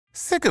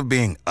Sick of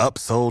being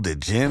upsold at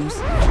gyms?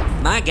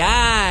 My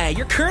guy,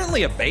 you're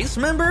currently a base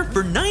member?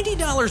 For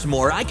 $90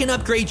 more, I can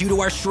upgrade you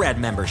to our Shred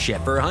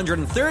membership. For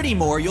 $130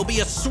 more, you'll be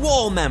a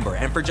Swole member.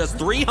 And for just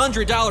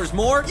 $300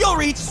 more, you'll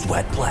reach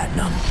Sweat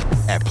Platinum.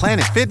 At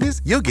Planet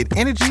Fitness, you'll get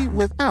energy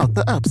without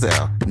the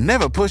upsell.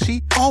 Never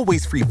pushy,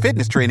 always free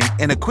fitness training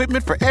and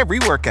equipment for every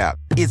workout.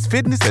 It's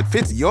fitness that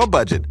fits your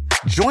budget.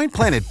 Join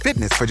Planet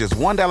Fitness for just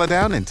 $1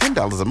 down and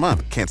 $10 a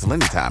month. Cancel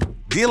anytime.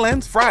 Deal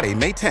ends Friday,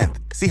 May 10th.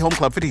 See Home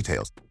Club for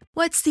details.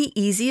 What's the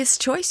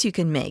easiest choice you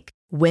can make?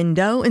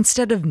 Window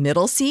instead of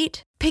middle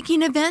seat?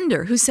 Picking a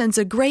vendor who sends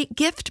a great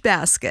gift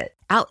basket?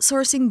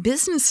 Outsourcing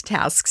business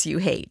tasks you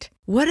hate?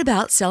 What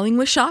about selling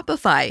with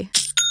Shopify?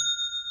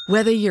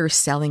 Whether you're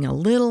selling a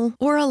little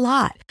or a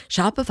lot,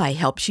 Shopify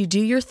helps you do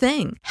your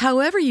thing,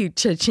 however you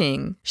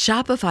cha-ching.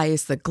 Shopify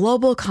is the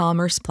global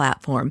commerce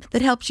platform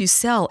that helps you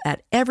sell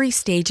at every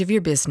stage of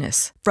your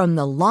business. From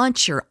the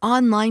launch your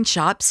online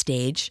shop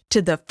stage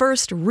to the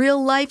first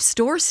real-life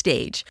store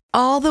stage,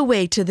 all the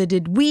way to the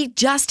did we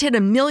just hit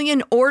 1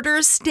 million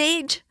orders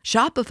stage.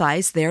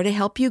 Shopify's there to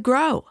help you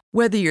grow.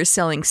 Whether you're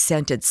selling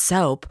scented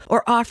soap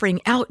or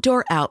offering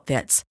outdoor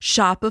outfits,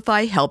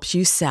 Shopify helps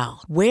you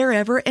sell.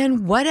 Wherever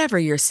and whatever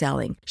you're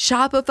selling,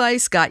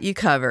 Shopify's got you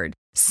covered.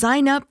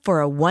 Sign up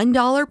for a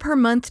 $1 per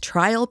month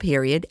trial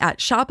period at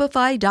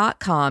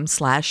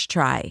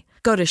shopify.com/try.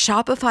 Go to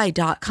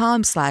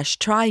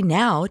shopify.com/try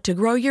now to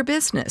grow your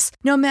business,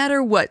 no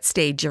matter what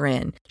stage you're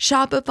in.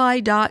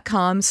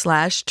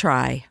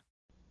 Shopify.com/try.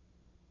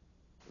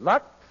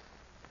 Lux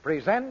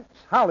presents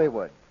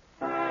Hollywood.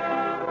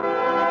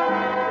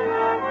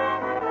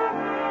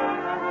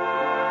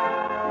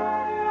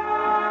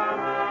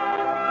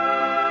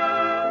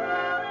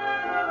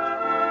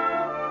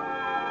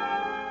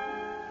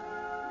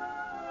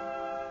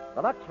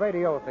 The Lux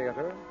Radio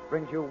Theater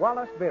brings you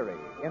Wallace Beery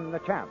in The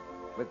Champ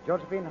with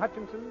Josephine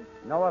Hutchinson,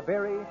 Noah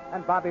Beery,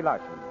 and Bobby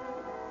Larson.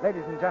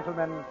 Ladies and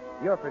gentlemen,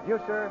 your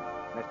producer,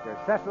 Mr.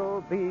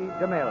 Cecil B.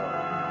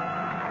 DeMille.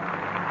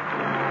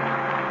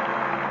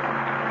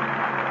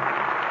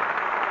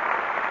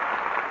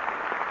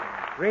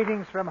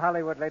 Greetings from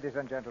Hollywood, ladies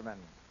and gentlemen.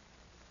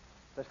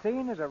 The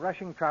scene is a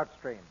rushing trout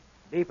stream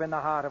deep in the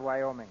heart of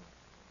Wyoming.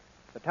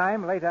 The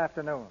time, late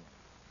afternoon,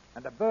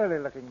 and a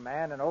burly-looking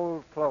man in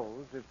old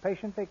clothes is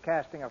patiently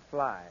casting a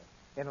fly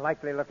in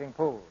likely-looking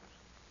pools.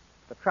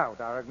 The trout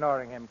are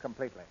ignoring him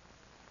completely.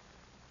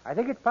 I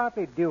think it's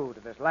partly due to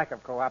this lack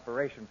of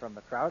cooperation from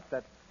the trout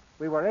that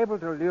we were able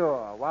to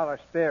lure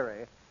Wallace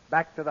Beery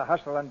back to the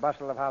hustle and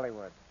bustle of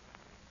Hollywood.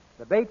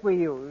 The bait we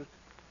used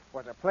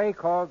was a play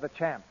called The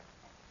Champ,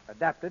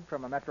 adapted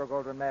from a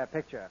Metro-Goldwyn-Mayer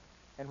picture,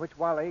 in which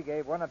Wally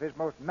gave one of his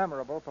most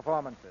memorable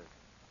performances.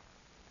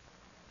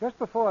 Just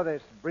before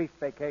this brief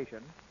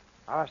vacation,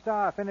 our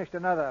star finished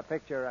another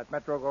picture at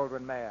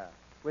Metro-Goldwyn-Mayer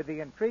with the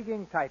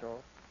intriguing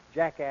title,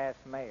 Jackass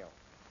Mail.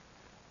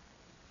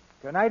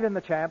 Tonight in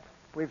The Champ,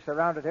 we've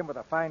surrounded him with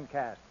a fine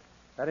cast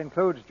that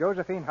includes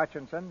Josephine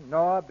Hutchinson,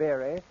 Noah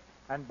Beery,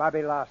 and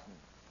Bobby Larson.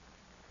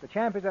 The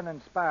Champ is an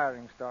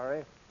inspiring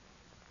story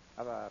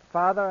of a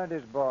father and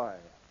his boy,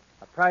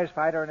 a prize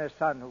fighter and his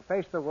son who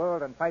face the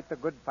world and fight the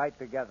good fight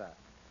together.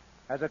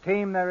 As a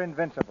team, they're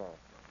invincible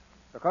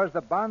because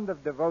the bond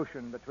of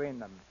devotion between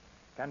them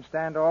can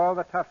stand all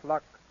the tough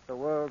luck the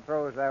world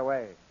throws their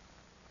way.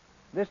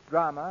 This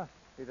drama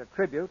is a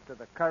tribute to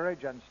the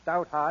courage and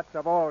stout hearts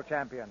of all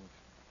champions,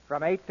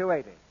 from 8 to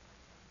 80.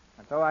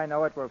 And so I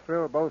know it will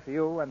thrill both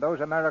you and those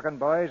American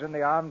boys in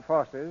the armed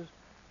forces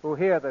who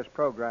hear this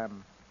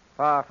program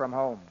far from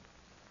home.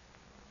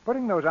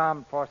 Putting those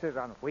armed forces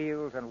on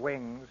wheels and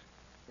wings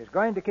is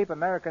going to keep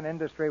American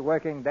industry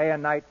working day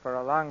and night for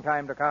a long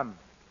time to come.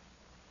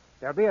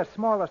 There'll be a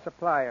smaller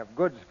supply of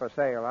goods for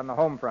sale on the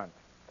home front,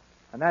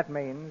 and that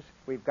means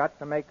we've got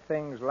to make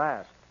things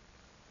last.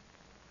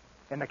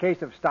 In the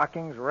case of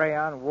stockings,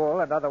 rayon,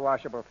 wool, and other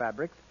washable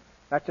fabrics,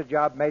 that's a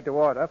job made to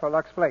order for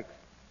Lux Flakes.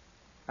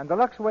 And the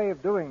Lux way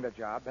of doing the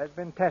job has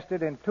been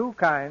tested in 2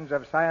 kinds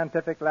of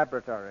scientific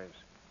laboratories.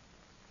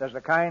 There's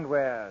the kind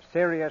where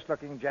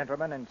serious-looking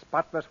gentlemen in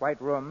spotless white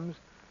rooms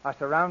are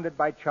surrounded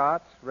by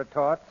charts,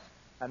 retorts,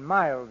 and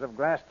miles of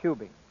glass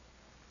tubing.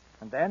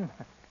 And then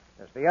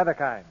there's the other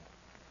kind,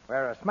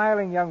 where a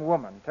smiling young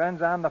woman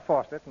turns on the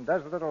faucet and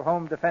does a little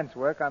home defense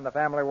work on the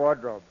family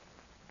wardrobe.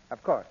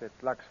 Of course,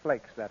 it's Lux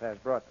Flakes that has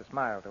brought the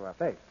smile to her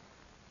face.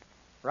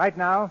 Right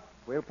now,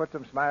 we'll put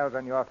some smiles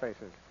on your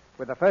faces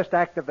with the first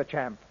act of The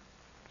Champ,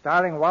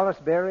 starring Wallace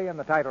Beery in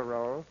the title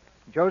role,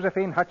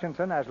 Josephine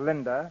Hutchinson as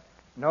Linda,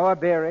 Noah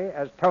Beery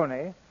as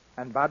Tony,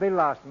 and Bobby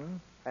Larson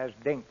as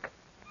Dink.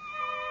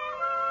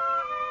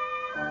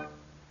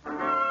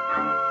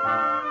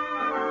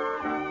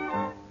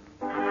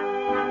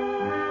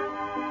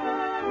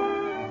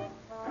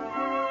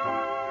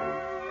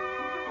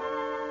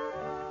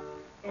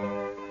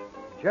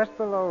 Just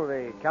below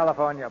the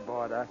California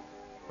border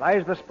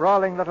lies the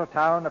sprawling little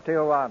town of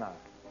Tijuana,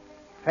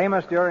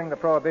 famous during the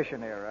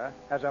Prohibition era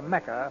as a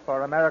mecca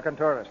for American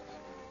tourists.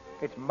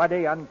 Its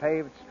muddy,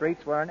 unpaved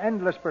streets were an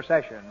endless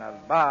procession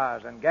of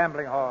bars and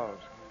gambling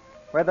halls.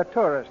 where the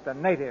tourist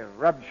and native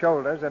rub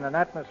shoulders in an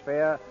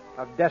atmosphere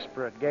of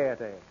desperate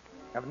gaiety,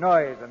 of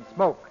noise and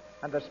smoke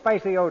and the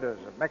spicy odors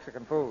of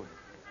Mexican food.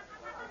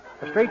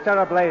 The streets are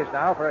ablaze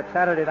now for it's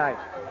Saturday night,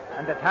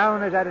 and the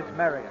town is at its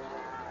merriest.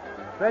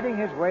 Threading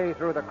his way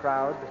through the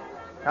crowd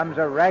comes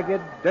a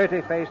ragged,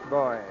 dirty-faced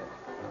boy,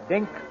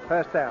 Dink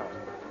Purcell.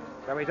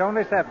 Though he's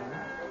only 7,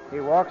 he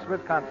walks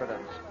with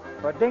confidence,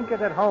 for Dink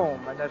is at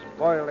home in this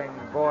boiling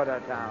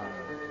border town.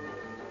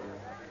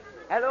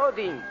 Hello,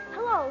 Dink.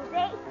 Hello,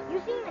 Zay.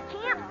 You seen the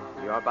champ?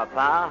 Your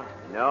papa?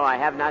 No, I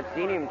have not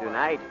seen him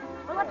tonight.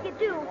 Well, if you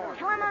do,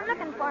 tell him I'm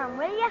looking for him,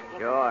 will you?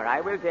 Sure,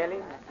 I will tell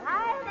him.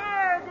 Hi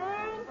there,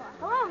 Ding.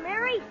 Hello,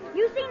 Mary.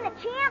 You seen the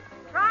champ?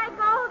 Try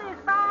go this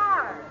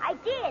far. I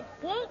did.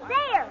 He ain't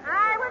there.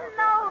 I wouldn't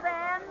know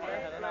then.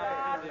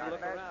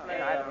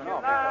 I don't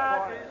know.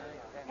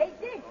 Hey,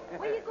 Dink,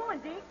 where you going,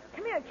 Dink?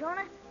 Come here,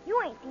 Jonah. You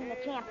ain't seen the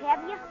champ,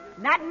 have you?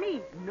 Not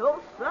me.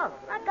 No, sir.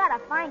 I gotta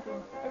find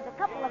him. There's a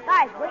couple of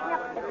guys waiting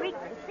up at the creek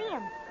to see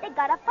him. They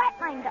got a fight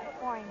lined up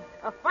for him.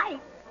 A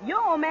fight?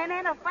 Your old man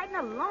ain't a fight in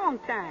a long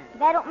time.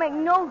 That don't make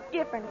no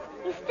difference.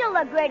 He's still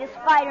the greatest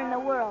fighter in the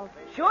world.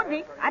 Sure,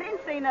 Dink. I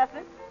didn't say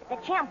nothing. If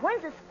the champ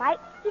wins this fight,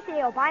 he said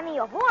he'll buy me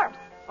a horse.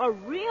 A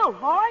real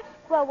horse?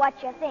 Well,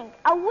 what you think?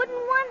 A wooden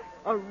one?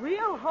 A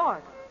real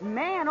horse?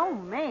 Man, oh,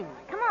 man.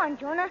 Come on,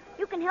 Jonah.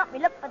 You can help me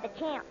look for the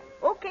champ.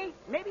 Okay,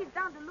 maybe it's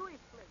down to Louis'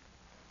 place.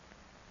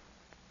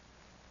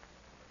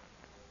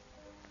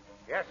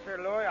 Yes, sir,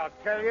 Louis, I'll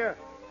tell you.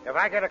 If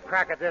I get a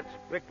crack at this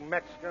big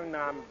Mexican,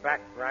 I'm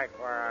back right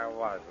where I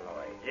was,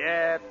 Louis.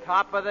 Yeah,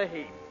 top of the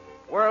heap.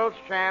 World's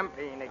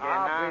champion again,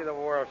 I'll be the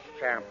world's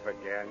champ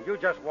again. You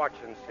just watch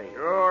and see.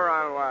 Sure,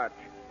 I'll watch.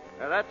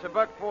 That's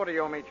 $1.40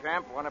 you owe me,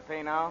 champ. Want to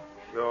pay now?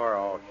 Sure,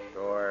 oh,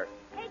 sure.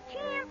 Hey,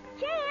 champ,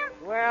 champ.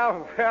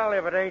 Well,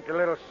 if it ain't the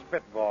little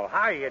spitball.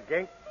 Hiya,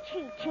 Dink.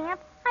 Gee, champ,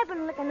 I've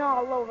been looking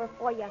all over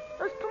for you.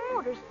 Those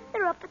promoters,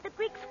 they're up at the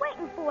creeks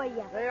waiting for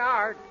you. They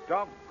are.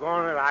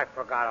 Doggone it, I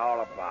forgot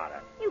all about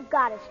it. You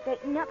gotta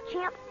straighten up,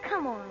 champ.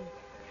 Come on.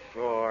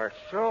 Sure.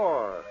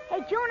 Hey,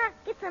 Jonah,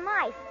 get some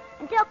ice.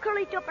 And tell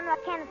Curly to open a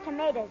can of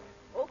tomatoes.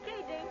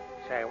 Okay, Dink.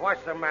 Say,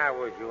 what's the matter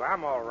with you?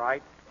 I'm all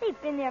right.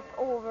 They've been there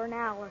for over an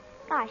hour.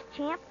 Gosh,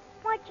 champ,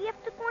 why'd you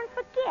have to go and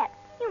forget?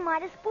 You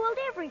might have spoiled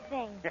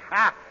everything.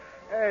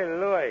 Hey,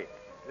 Louis,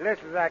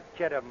 listen to that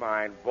kid of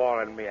mine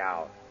bawling me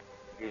out.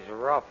 He's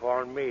rough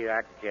on me,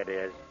 that kid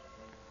is.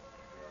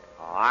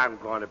 Oh, I'm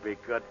going to be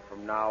good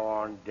from now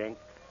on, Dink.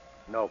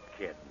 No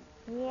kidding.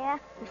 Yeah,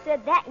 you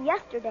said that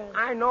yesterday.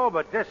 I know,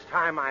 but this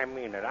time I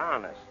mean it,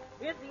 honest.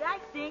 Here's the ice,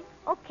 Dink.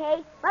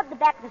 Okay, rub the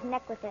back of his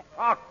neck with it.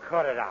 Oh,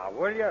 cut it out,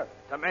 will you?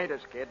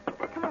 Tomatoes, kid.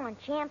 Come on,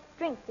 champ,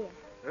 drink this.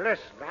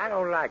 Listen, I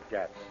don't like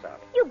that stuff.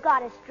 You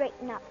gotta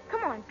straighten up.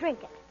 Come on,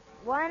 drink it.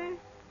 1,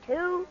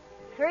 2,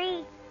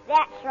 3.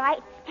 That's right.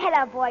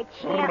 Atta boy,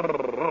 champ.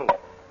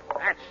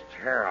 That's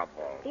terrible.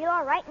 Feel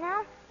all right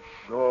now?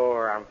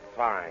 Sure, I'm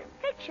fine.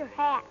 Fix your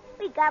hat.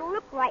 We gotta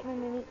look right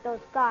when we meet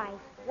those guys.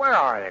 Where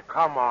are they?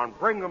 Come on,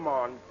 bring them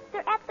on.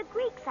 They're at the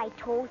Greeks, I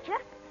told you.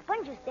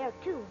 Sponge is there,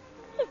 too.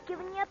 He's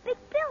giving you a big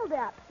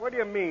build-up. What do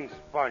you mean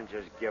Sponge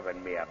is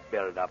giving me a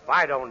build-up?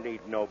 I don't need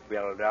no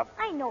build-up.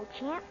 I know,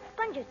 champ.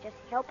 Sponge is just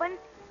helping.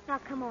 Now,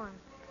 come on.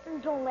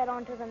 And don't let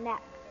on to the net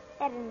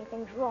that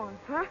anything's wrong,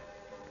 huh?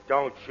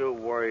 Don't you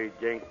worry,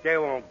 Dink. They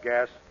won't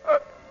guess.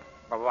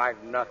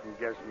 Provided nothing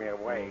gives me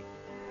away.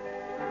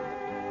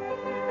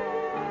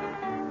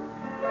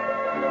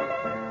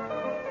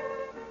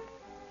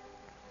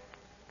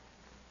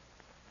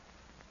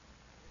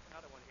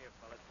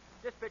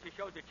 This picture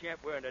shows the champ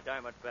wearing a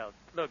diamond belt.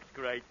 Looks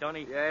great, don't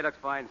he? Yeah, he looks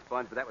fine,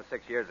 Sponge, but that was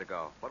 6 years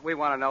ago. What we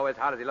want to know is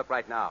how does he look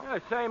right now? Yeah,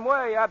 same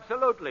way,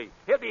 absolutely.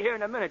 He'll be here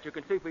in a minute. You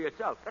can see for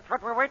yourself. That's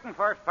what we're waiting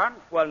for, Sponge.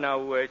 Well,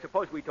 now,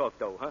 suppose we talk,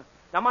 though, huh?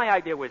 Now, my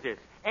idea was this.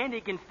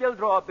 Andy can still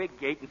draw a big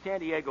gate in San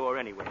Diego or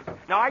anywhere.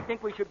 Now, I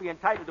think we should be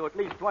entitled to at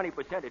least 20%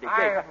 of the gate.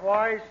 Hi,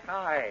 boys.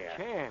 Hi.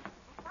 Champ.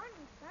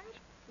 Sponge.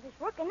 He was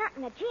working out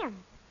in the gym.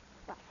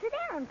 Well, sit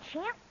down,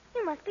 champ.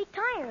 You must be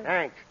tired.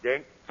 Thanks,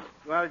 Dink.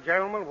 Well,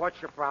 gentlemen,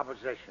 what's your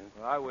proposition?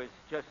 Well, I was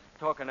just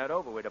talking that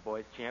over with the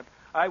boys, champ.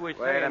 I was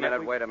Wait saying a minute,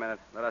 that wait a minute.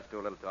 Let us do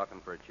a little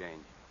talking for a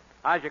change.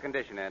 How's your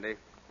condition, Andy?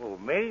 Who,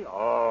 me?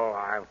 Oh,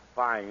 I'm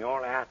fine. You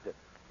only have to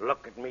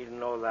look at me to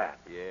know that.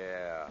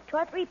 Yeah. 2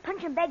 or 3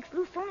 punching bags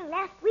loose only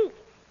last week.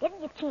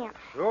 Didn't you, champ?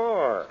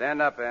 Sure.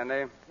 Stand up,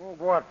 Andy. Well,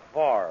 what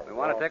for? We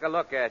want to take a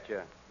look at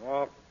you.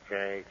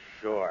 Okay,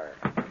 sure.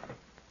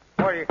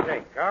 What do you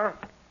think, huh?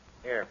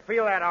 Here,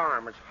 feel that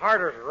arm. It's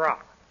hard as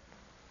rock.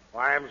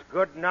 Why, I'm as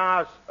good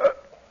now as...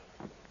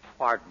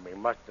 Pardon me.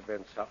 Must have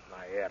been something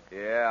I hit.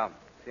 Yeah.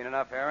 Seen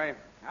enough, Harry?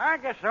 I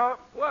guess so.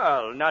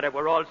 Well, now that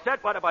we're all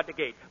set, what about the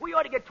gate? We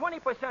ought to get 20%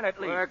 at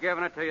least. We're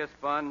giving it to you,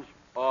 Sponge.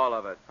 All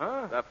of it.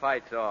 Huh? The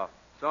fight's off.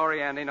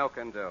 Sorry, Andy, no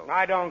can do.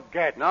 I don't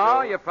get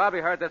No, you. you've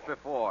probably heard this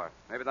before.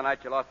 Maybe the night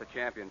you lost the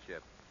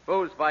championship.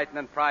 Booze fighting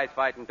and prize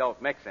fighting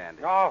don't mix,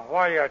 Andy. Oh,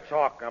 what are you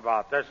talking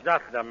about? There's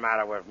nothing the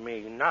matter with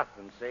me.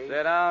 Nothing, see?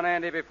 Sit down,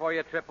 Andy, before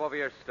you trip over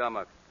your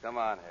stomach. Come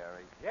on,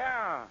 Harry.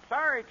 Yeah,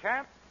 sorry,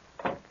 champ.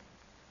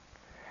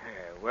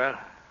 Well,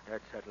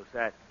 That settles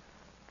that.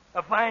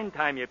 A fine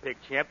time you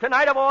picked, champ.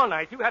 Tonight of all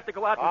nights, you have to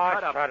go out and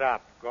cut up. Shut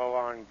up. Go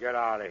on, get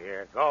out of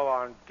here. Go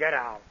on, get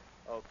out.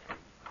 Okay.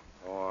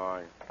 Go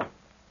on.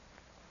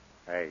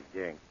 Hey,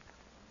 Dink.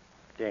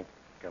 Dink,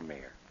 come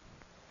here.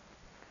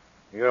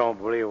 You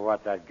don't believe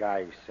what that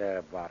guy said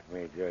about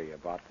me, do you?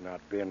 About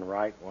not being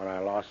right when I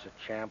lost the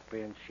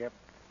championship?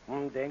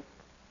 Dink?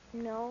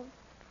 No.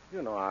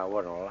 You know I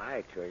wouldn't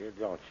lie to you,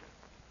 don't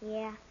you?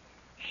 Yeah,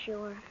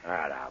 sure.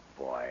 Ah,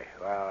 boy.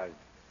 Well, I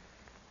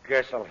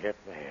guess I'll hit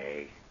the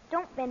hay.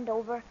 Don't bend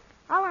over.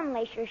 I'll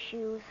unlace your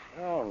shoes.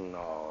 Oh,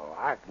 no.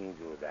 I can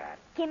do that.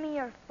 Give me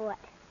your foot.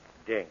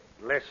 Dink,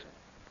 listen.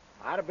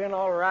 I'd have been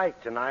all right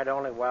tonight,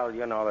 only, well,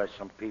 you know, there's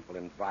some people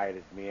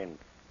invited me, and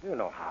you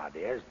know how it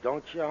is,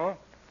 don't you, huh?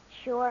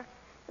 Sure.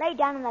 Lay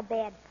down in the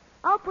bed.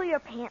 I'll pull your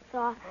pants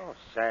off. Oh,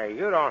 say,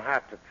 you don't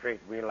have to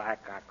treat me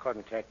like I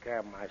couldn't take care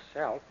of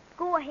myself.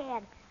 Go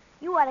ahead.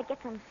 You ought to get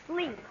some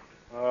sleep.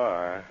 All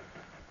right.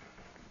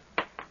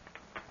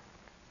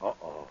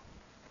 Uh-oh.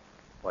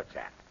 What's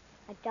that?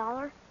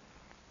 $1?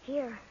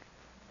 Here.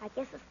 I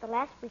guess it's the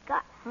last we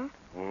got, huh?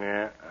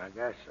 Yeah, I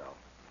guess so.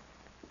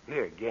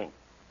 Here, Dink.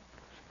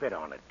 Spit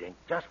on it, Dink,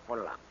 just for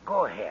luck.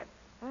 Go ahead.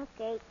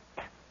 Okay.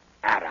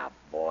 Atta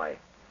boy.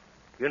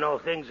 You know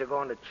things are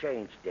going to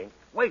change, Dink.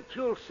 Wait,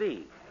 you'll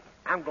see.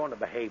 I'm going to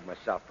behave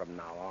myself from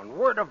now on.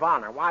 Word of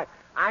honor. Why,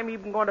 I'm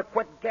even going to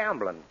quit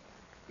gambling.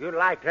 You'd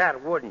like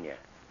that, wouldn't you?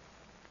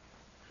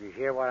 Did you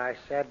hear what I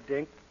said,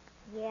 Dink?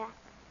 Yeah,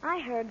 I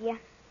heard you.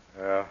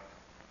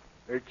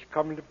 Ain't you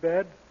coming to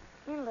bed?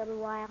 In a little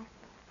while.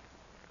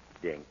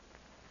 Dink,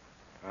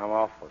 I'm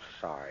awful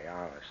sorry.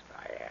 Honest,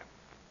 I am.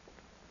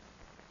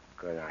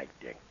 Good night,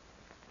 Dink.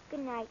 Good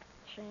night,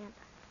 champ.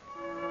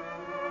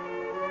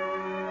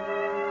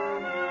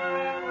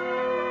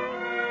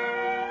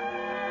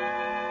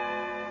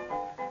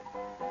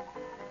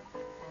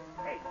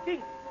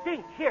 Hey,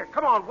 Dink, here,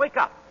 come on, wake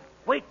up.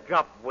 Wake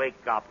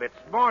up. It's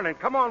morning.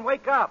 Come on,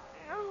 wake up.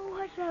 Oh,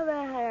 what's the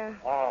matter?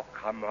 Oh,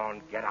 come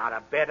on, get out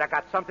of bed. I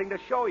got something to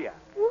show you.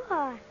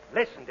 What?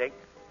 Listen, Dink.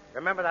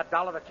 Remember that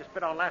 $1 that you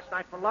spit on last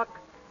night for luck?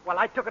 Well,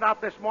 I took it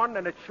out this morning,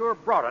 and it sure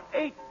brought it.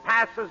 8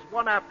 passes,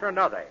 one after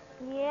another.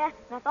 Yeah,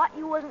 and I thought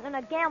you wasn't going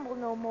to gamble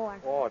no more.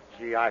 Oh,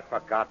 gee, I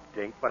forgot,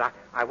 Dink. But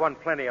I won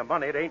plenty of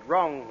money. It ain't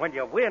wrong when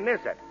you win,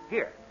 is it?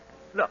 Here,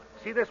 look,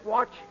 see this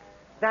watch?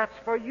 That's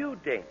for you,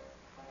 Dink.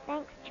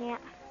 Thanks,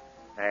 champ.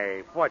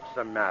 Hey, what's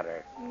the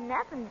matter?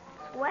 Nothing.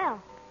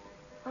 Swell.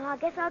 Well, I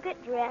guess I'll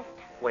get dressed.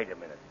 Wait a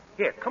minute.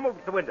 Here, come over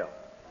to the window.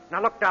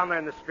 Now look down there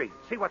in the street.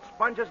 See what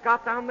Sponge has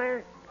got down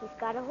there? He's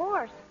got a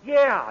horse.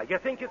 Yeah, you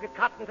think you could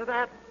cut into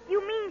that?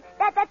 You mean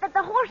that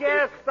the horse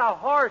Yes, the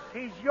horse.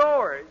 He's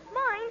yours.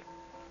 Mine?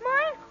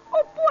 Mine?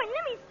 Oh, boy,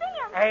 let me see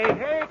him.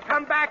 Hey,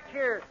 come back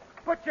here.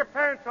 Put your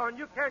pants on.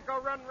 You can't go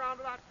running around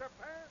without your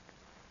pants.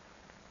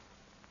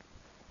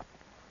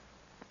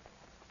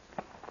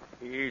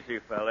 Easy,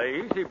 fella.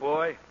 Easy,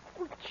 boy.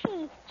 Oh,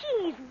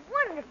 he's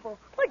wonderful.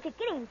 Where'd you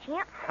get him,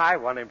 champ? I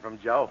won him from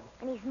Joe.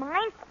 And he's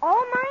mine?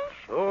 All mine?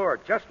 Sure,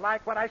 just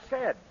like what I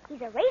said.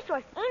 He's a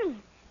racehorse, ain't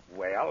he?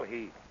 Well,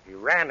 he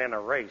ran in a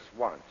race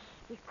once.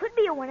 He could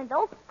be a winner,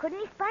 though. Couldn't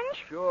he,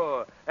 Sponge?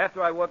 Sure.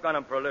 After I work on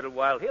him for a little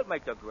while, he'll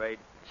make the grade.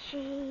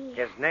 Gee.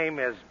 His name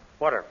is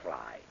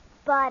Butterfly.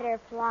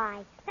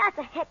 Butterfly. That's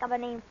a heck of a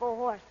name for a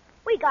horse.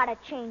 We gotta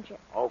change it.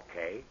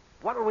 Okay.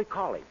 What'll we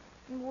call him?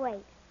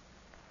 Wait.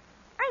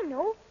 I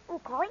know. We'll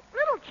call him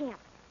Little Champ.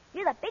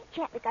 You're the big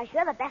champ because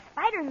you're the best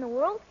fighter in the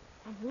world.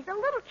 And he's a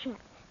little champ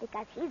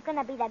because he's going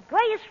to be the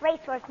greatest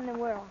racehorse in the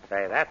world.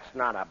 Say, that's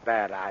not a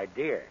bad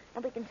idea.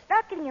 And we can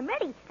start getting him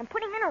ready and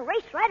put him in a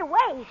race right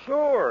away.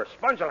 Sure.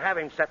 Sponge will have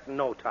him set in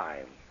no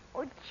time.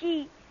 Oh,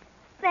 gee.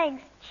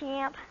 Thanks,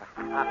 champ.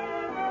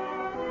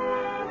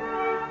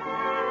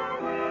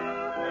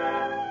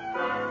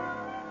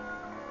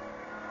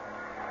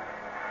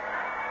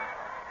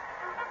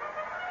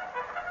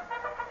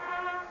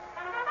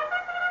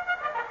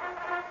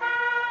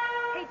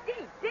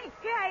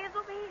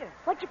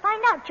 What'd you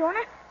find out,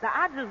 Jonah? The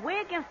odds is way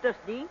against us,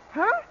 Dee.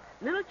 Huh?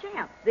 Little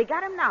Champ. They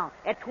got him now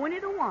at 20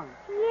 to 1.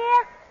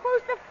 Yeah?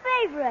 Who's the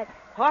favorite?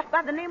 Horse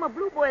by the name of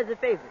Blue Boy is the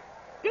favorite.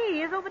 There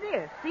he is over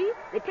there. See?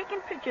 They're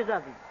taking pictures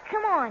of him.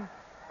 Come on.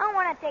 I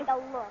want to take a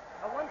look.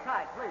 One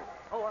side, please.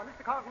 Oh,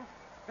 Mr. Carlton.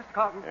 Mr.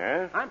 Carlton.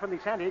 Yes? I'm from the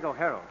San Diego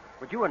Herald.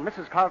 Would you and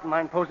Mrs. Carlton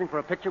mind posing for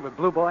a picture with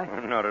Blue Boy?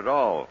 Not at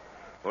all.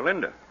 Well,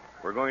 Linda,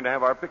 we're going to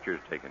have our pictures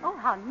taken. Oh,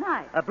 how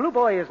nice. Blue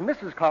Boy is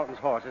Mrs. Carlton's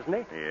horse, isn't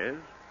he? He is?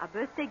 A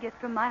birthday gift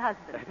from my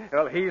husband.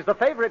 Well, he's the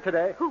favorite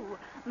today. Who?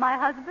 My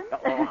husband?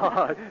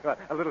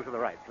 A little to the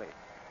right, please.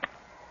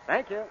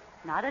 Thank you.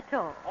 Not at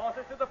all.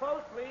 Horses to the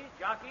post, please.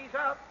 Jockeys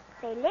up.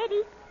 Say,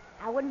 lady,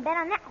 I wouldn't bet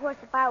on that horse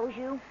if I was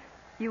you.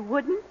 You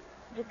wouldn't?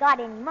 If you got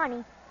any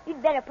money,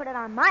 you'd better put it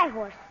on my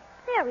horse.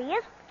 There he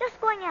is,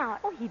 just going out.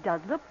 Oh, he does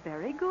look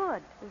very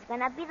good. He's going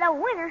to be the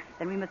winner.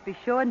 Then we must be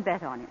sure and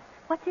bet on him.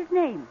 What's his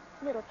name?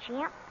 Little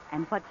Champ.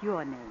 And what's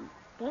your name?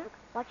 Dink.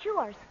 What's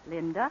yours?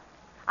 Linda.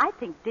 I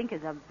think Dink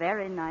is a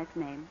very nice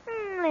name.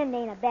 Linda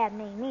ain't a bad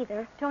name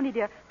either. Tony,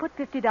 dear, put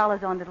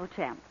 $50 on Little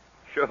Champ.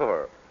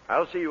 Sure.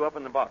 I'll see you up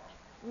in the box.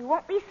 You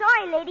won't be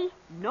sorry, lady.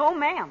 No,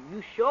 ma'am.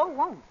 You sure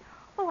won't.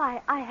 Oh,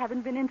 I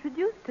haven't been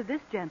introduced to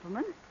this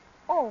gentleman.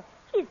 Oh,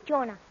 he's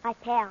Jonah, my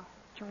pal.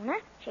 Jonah,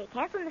 shake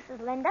hands with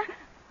Mrs. Linda.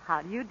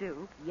 How do you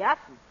do? Yes.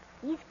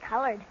 He's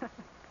colored.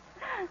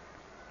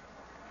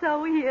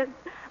 So he is.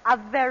 A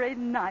very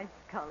nice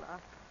color.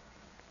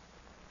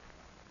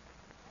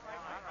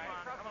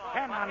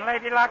 Come on,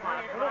 Lady Luck.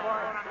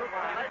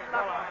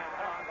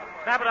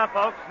 Snap it up,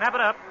 folks. Snap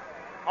it up.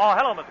 Oh,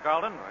 hello, Mr.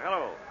 Carlton.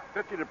 Hello.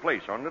 50 to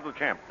place on Little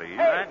Champ, please.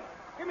 Hey,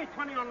 give me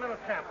 20 on Little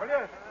Champ, will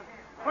you?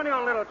 20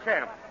 on Little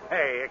Champ.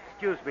 Hey,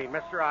 excuse me,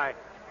 mister,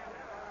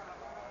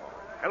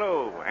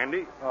 Hello,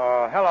 Andy.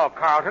 Hello,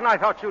 Carlton. I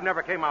thought you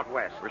never came out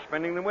west. We're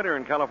spending the winter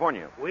in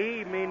California.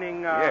 We,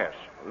 meaning, Yes,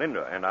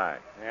 Linda and I.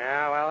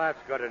 Yeah, well,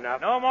 that's good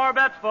enough. No more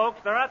bets, folks.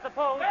 They're at the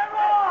post.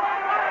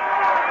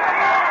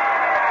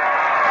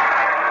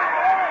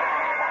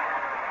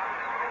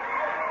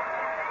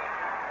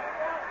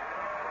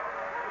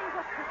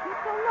 What took you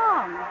so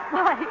long?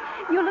 Why,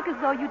 you look as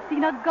though you'd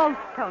seen a ghost,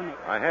 Tony.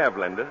 I have,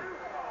 Linda.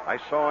 I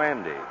saw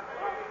Andy.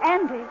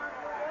 Andy?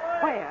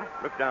 Where?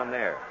 Look down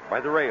there, by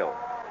the rail.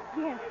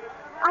 Yes,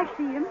 I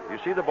see him. You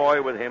see the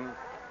boy with him?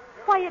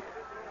 Why,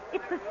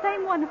 it's the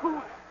same one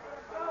who...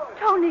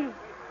 Tony.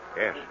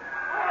 Yes.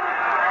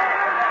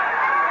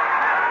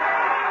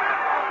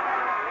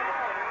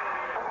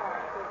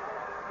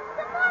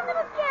 Come on,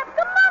 little champ.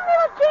 Come on,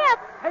 little champ.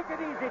 Take it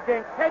easy,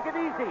 Dink. Take it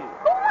easy.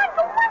 Go on,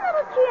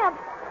 little champ.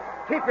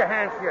 Keep your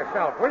hands to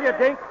yourself, will you,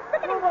 Dink?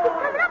 Look at him. He's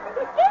coming up.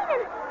 He's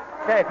gaining.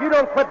 Say, if you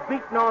don't quit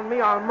beating on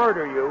me, I'll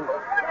murder you. Go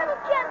on, little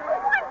champ. Go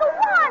on, go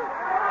on.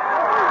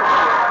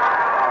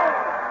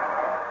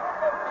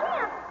 Little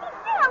champ, he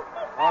fell.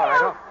 He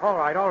fell.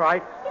 All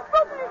right. He's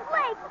broken his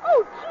leg.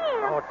 Oh,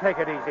 champ. Oh, take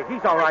it easy.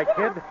 He's all right,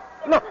 kid.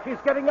 Look, he's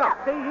getting up.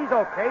 See, he's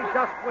okay.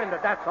 Just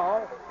winded, that's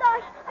all.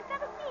 Gosh, I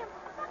gotta see him.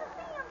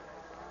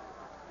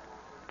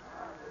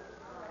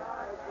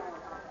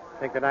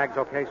 Think the nag's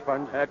okay,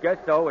 Sponge? I guess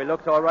so. He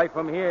looks all right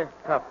from here.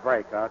 Tough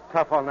break,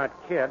 tough on that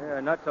kid.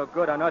 Not so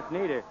good on us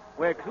neither.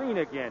 We're clean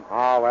again.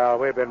 Oh, well,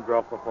 we've been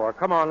broke before.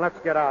 Come on, let's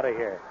get out of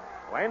here.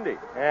 Oh, Andy.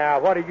 Yeah,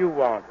 what do you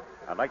want?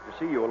 I'd like to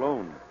see you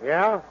alone.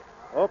 Yeah?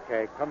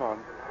 Okay, come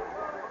on.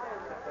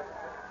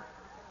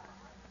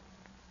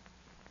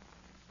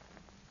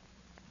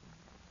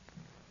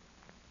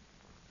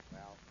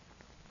 Well,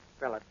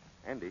 fill it.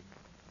 Andy,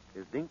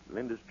 is Dink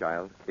Linda's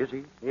child? Is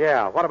he?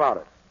 Yeah, what about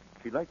it?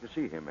 She'd like to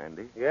see him,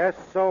 Andy. Yes,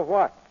 so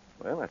what?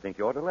 Well, I think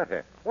you ought to let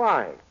her.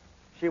 Why?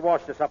 She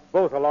washed us up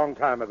both a long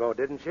time ago,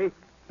 didn't she?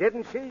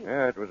 Didn't she?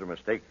 Yeah, it was a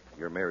mistake,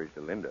 your marriage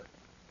to Linda.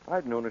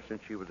 I'd known her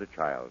since she was a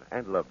child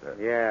and loved her.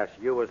 Yes,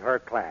 you was her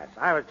class.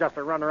 I was just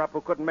a runner-up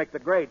who couldn't make the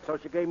grade, so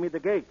she gave me the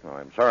gate. Oh,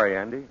 I'm sorry,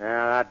 Andy.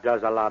 Yeah, that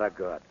does a lot of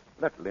good.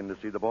 Let Linda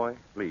see the boy,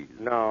 please.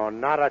 No,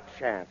 not a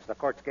chance. The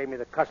courts gave me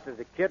the custody of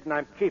the kid, and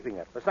I'm keeping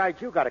it. Besides,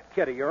 you got a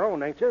kid of your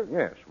own, ain't you?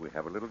 Yes, we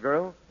have a little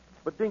girl,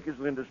 but Dink is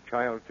Linda's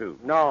child, too.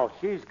 No,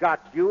 she's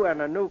got you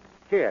and a new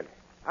kid.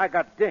 I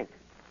got Dink.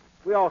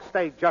 We all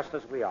stay just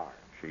as we are.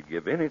 She'd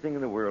give anything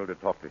in the world to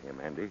talk to him,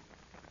 Andy.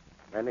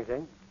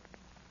 Anything?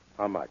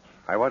 How much?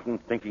 I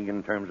wasn't thinking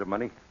in terms of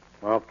money.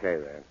 Okay,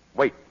 then.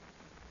 Wait.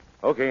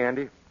 Okay,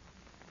 Andy.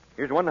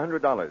 Here's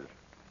 $100.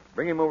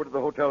 Bring him over to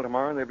the hotel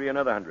tomorrow, and there'll be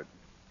another 100.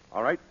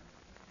 All right?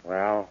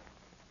 Well,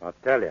 I'll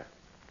tell you.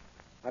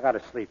 I got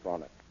to sleep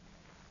on it.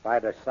 If I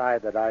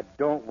decide that I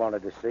don't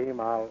want to see him,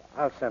 I'll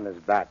send his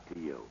back to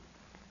you.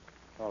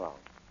 So long.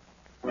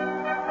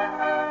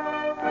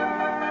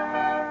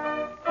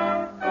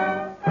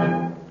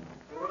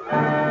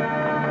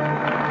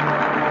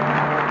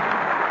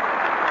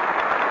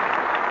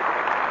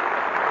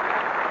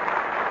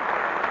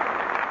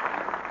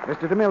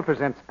 Mr. DeMille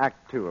presents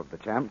Act Two of The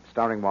Champ,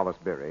 starring Wallace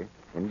Beery,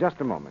 in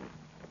just a moment.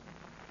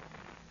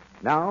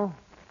 Now,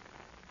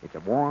 it's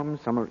a warm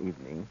summer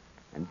evening,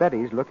 and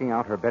Betty's looking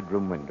out her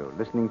bedroom window,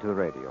 listening to the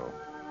radio.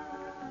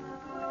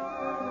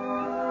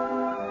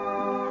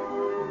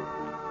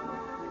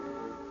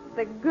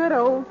 The good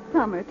old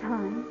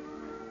summertime.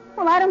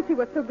 Well, I don't see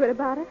what's so good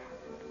about it.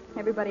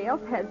 Everybody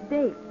else has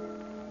dates.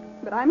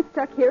 But I'm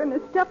stuck here in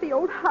this stuffy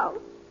old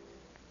house.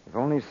 If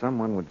only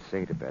someone would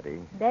say to Betty,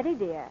 Betty,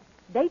 dear,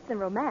 dates and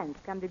romance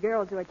come to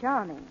girls who are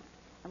charming.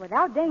 And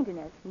without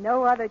daintiness,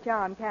 no other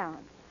charm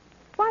counts.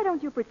 Why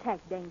don't you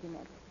protect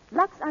daintiness?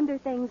 Lux under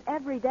things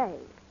every day.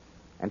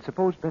 and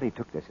suppose Betty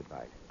took this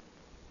advice.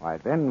 Why,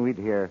 then we'd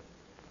hear...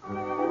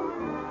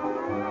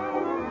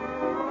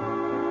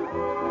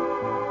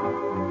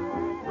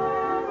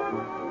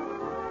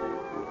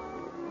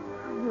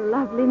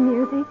 Lovely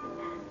music.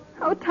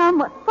 Oh, Tom,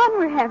 what fun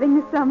we're having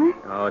this summer.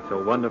 Oh, it's a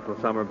wonderful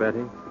summer,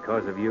 Betty,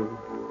 because of you.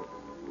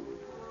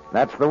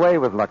 That's the way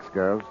with Lux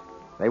girls.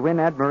 They win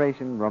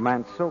admiration,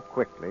 romance so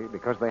quickly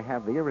because they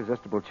have the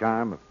irresistible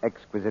charm of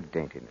exquisite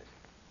daintiness.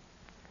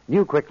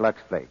 New Quick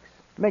Lux Flakes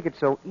make it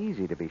so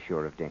easy to be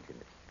sure of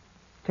daintiness.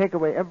 Take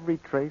away every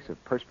trace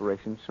of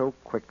perspiration so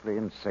quickly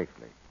and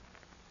safely.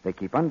 They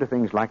keep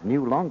underthings like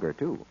new longer,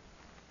 too,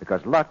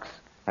 because Lux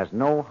has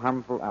no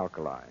harmful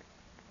alkali.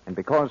 And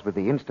because with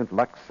the instant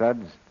Lux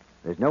suds,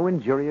 there's no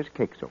injurious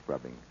cake soap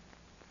rubbing.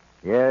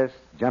 Yes,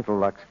 Gentle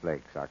Lux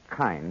Flakes are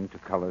kind to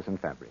colors and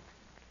fabrics.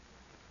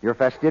 You're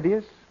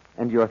fastidious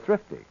and you're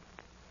thrifty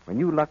when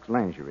you Lux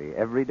lingerie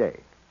every day.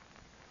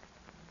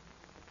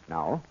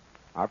 Now,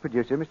 our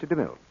producer, Mr.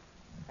 DeMille.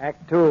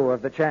 Act 2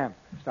 of The Champ,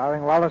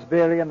 starring Wallace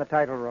Beery in the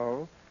title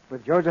role,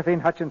 with Josephine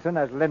Hutchinson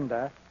as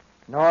Linda,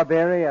 Noah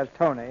Beery as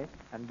Tony,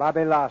 and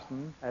Bobby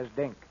Larson as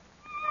Dink.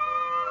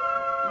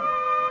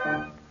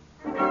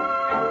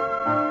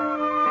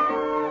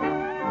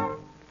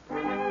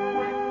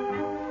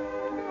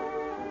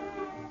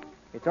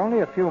 It's only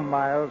a few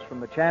miles from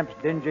the Champ's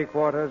dingy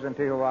quarters in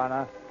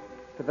Tijuana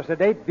to the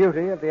sedate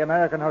beauty of the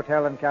American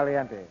Hotel in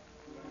Caliente.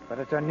 But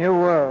it's a new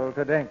world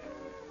to Dink.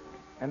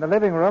 In the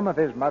living room of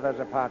his mother's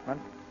apartment,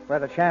 where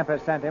the Champ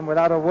has sent him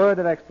without a word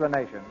of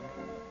explanation,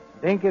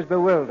 Dink is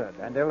bewildered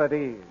and ill at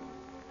ease.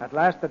 At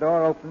last the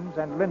door opens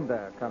and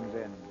Linda comes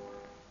in.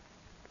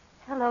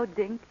 Hello,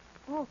 Dink.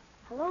 Oh,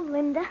 hello,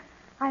 Linda.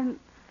 I'm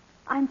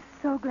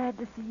so glad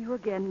to see you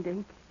again,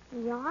 Dink.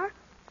 You are?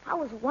 I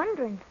was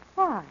wondering.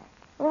 Why?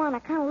 Well, I'm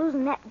kind of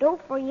losing that dough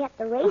for you at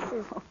the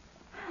races.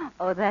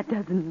 Oh, that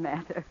doesn't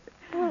matter.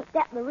 Ain't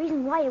that the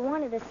reason why you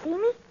wanted to see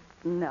me?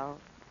 No.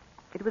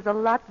 It was a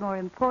lot more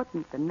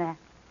important than that.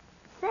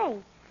 Say,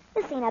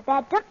 this ain't a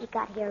bad dump you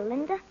got here,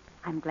 Linda.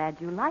 I'm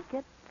glad you like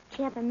it.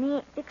 Champ and me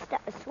ain't fixed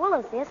up as swell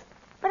as this,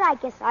 but I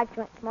guess our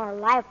joint's more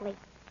lively.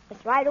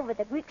 It's right over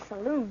the Greek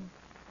saloon.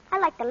 I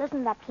like to listen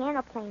to the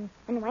piano playing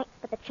and wait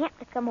for the Champ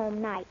to come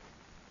home nights.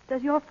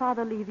 Does your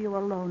father leave you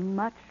alone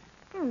much?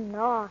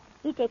 No,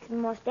 he takes me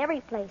most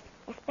every place,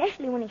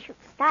 especially when he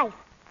shoots dice.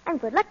 I'm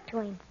good luck to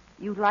him.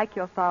 You like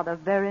your father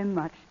very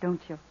much,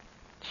 don't you?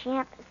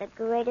 Champ is the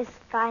greatest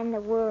guy in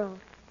the world.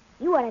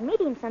 You ought to meet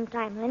him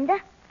sometime,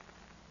 Linda.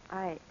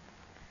 I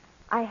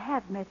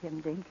have met him,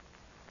 Dink.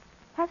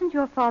 Hasn't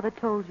your father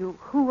told you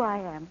who I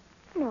am?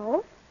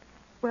 No.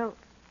 Well,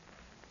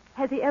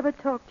 has he ever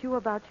talked to you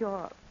about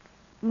your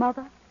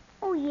mother?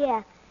 Oh,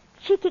 yeah.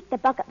 She kicked the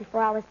bucket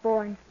before I was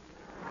born.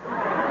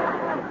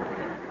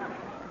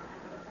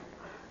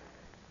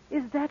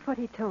 Is that what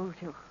he told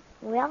you?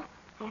 Well,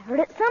 I heard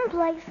it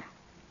someplace.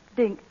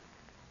 Dink,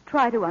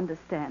 try to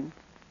understand.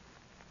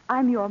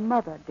 I'm your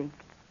mother, Dink.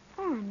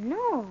 Oh,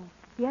 no.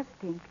 Yes,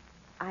 Dink,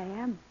 I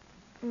am.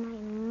 My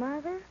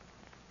mother?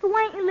 But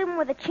why aren't you living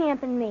with the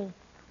Champ and me?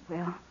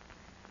 Well,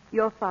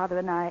 your father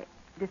and I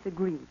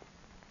disagreed.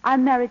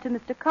 I'm married to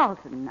Mr.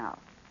 Carlton now.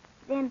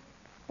 Then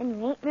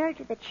you ain't married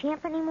to the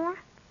Champ anymore?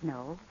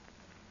 No.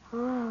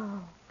 Oh,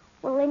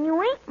 well, then you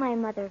ain't my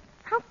mother.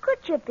 How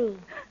could you be?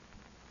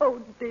 Oh,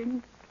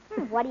 Dink.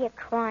 What are you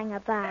crying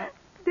about?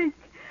 Dink,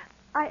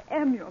 I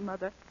am your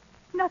mother.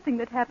 Nothing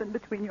that happened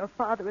between your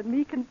father and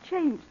me can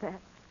change that.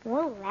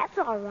 Well, that's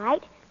all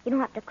right. You don't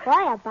have to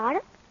cry about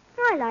it.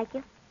 I like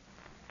you.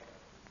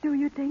 Do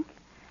you, Dink?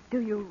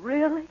 Do you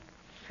really?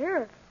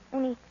 Sure.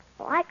 Only,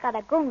 I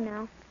gotta go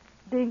now.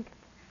 Dink,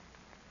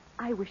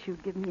 I wish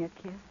you'd give me a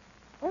kiss.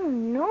 Oh,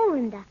 no,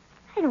 Linda.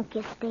 I don't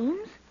kiss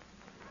dames.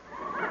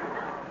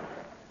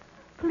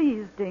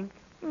 Please, Dink.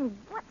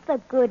 What's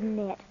the good in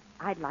it?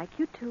 I'd like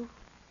you to.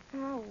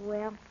 Oh,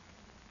 well.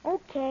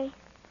 Okay.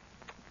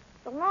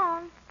 So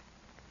long.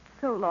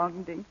 So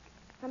long, Dink.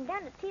 Come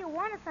down to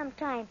Tijuana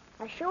sometime.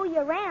 I'll show you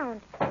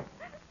around. Oh,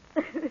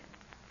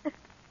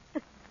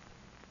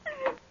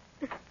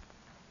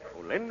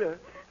 Linda.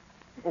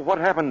 Well, what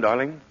happened,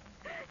 darling?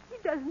 He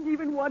doesn't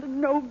even want to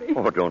know me.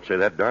 Oh, don't say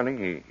that,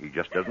 darling. He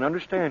just doesn't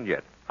understand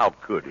yet. How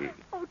could he?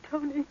 Oh,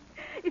 Tony,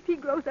 if he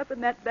grows up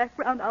in that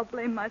background, I'll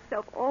blame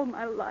myself all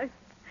my life.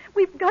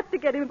 We've got to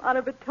get him out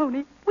of it,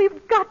 Tony.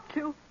 We've got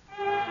to.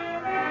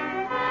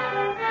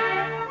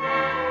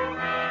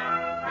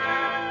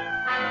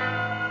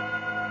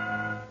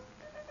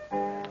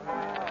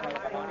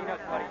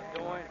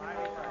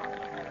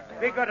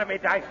 Be good to me,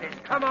 Dices.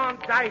 Come on,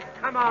 Dice.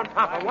 Come on,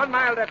 Papa. 1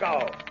 mile to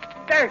go.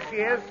 There she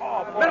is.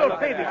 Little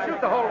Phoebe,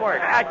 shoot the whole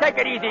works. Take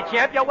it easy,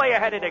 Champ. You're way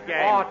ahead of the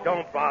game. Oh,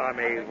 don't bother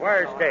me.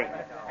 Where's Dink?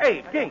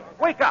 Hey, Dink,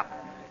 wake up.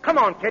 Come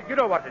on, kid. You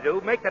know what to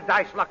do. Make the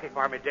dice lucky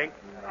for me, Dink.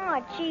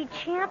 Oh, gee,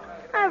 Champ.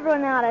 I've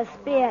run out of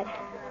spit.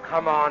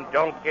 Come on,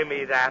 don't give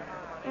me that.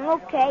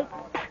 Okay.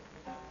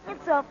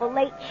 It's awful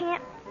late,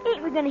 Champ.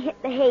 Ain't we gonna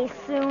hit the hay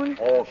soon?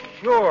 Oh,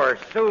 sure,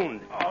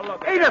 soon. Oh,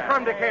 look. Ain't it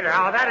from Decatur?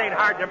 How that ain't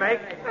hard to make.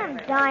 I'm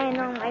dying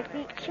on my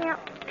feet, Champ.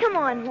 Come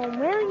on home,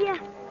 will you?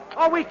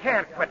 Oh, we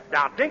can't quit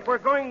now, Dink. We're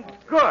going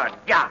good.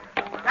 Yeah,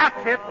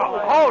 that's it. Oh,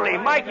 holy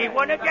Mikey,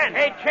 won again.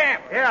 Hey,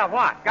 Champ. Yeah,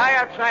 what? Guy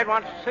outside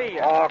wants to see you.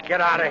 Oh,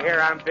 get out of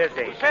here. I'm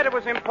busy. He said it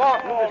was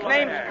important. His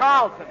name's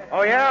Carlton.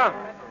 Oh,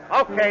 yeah?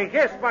 Okay,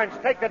 here, Sponge.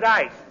 Take the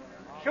dice.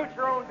 Shoot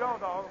your own dough,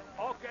 though.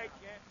 Okay,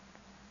 Champ.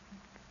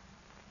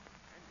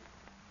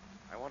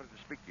 I wanted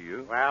to speak to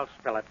you. Well,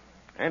 spill it.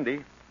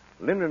 Andy,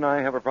 Linda and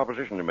I have a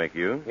proposition to make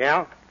you.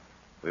 Yeah?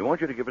 We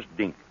want you to give us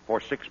Dink for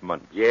 6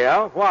 months.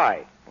 Yeah?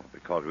 Why? Well,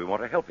 because we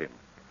want to help him.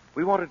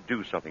 We want to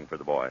do something for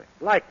the boy.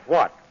 Like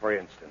what, for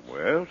instance?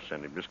 Well,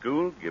 send him to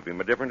school, give him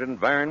a different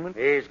environment.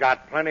 He's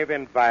got plenty of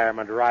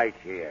environment right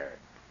here.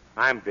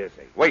 I'm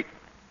busy. Wait.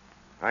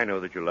 I know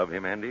that you love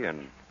him, Andy,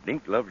 and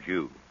Dink loves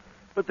you.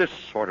 But this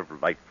sort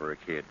of life for a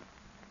kid.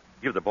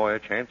 Give the boy a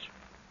chance.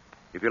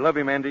 If you love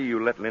him, Andy,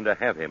 you let Linda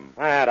have him.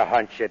 I had a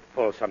hunch you'd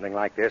pull something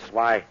like this.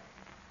 Why,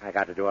 I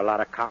got to do a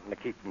lot of counting to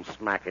keep from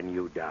smacking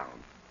you down.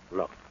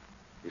 Look,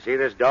 you see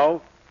this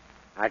dough?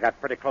 I got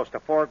pretty close to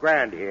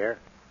 $4,000 here.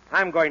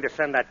 I'm going to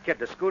send that kid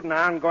to Scoot, and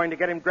I'm going to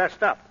get him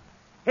dressed up.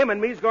 Him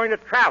and me's going to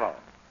travel.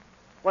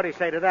 What do you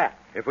say to that?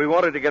 If we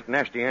wanted to get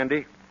nasty,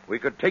 Andy, we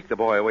could take the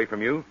boy away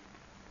from you.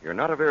 You're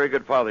not a very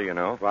good father, you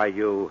know. Why,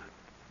 you...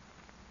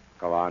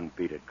 Go on,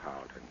 beat it,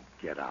 Carlton.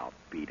 Get out,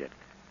 beat it.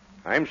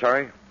 I'm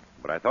sorry,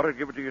 but I thought I'd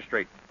give it to you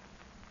straight.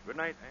 Good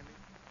night, Andy.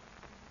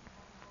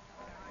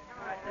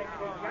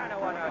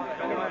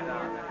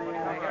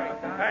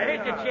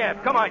 Here's your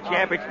champ. Come on,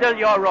 champ. It's still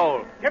your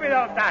role. Give me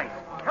those dice.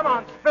 Come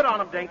on, spit on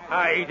them, Dink.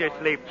 He's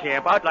asleep,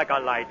 champ. Out like a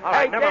light. All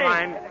right, never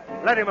mind.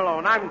 Let him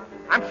alone. I'm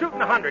shooting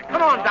 100.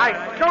 Come on,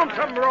 Dice. Show him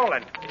some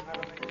rolling.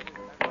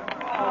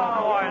 Oh,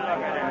 boy,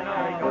 look at him.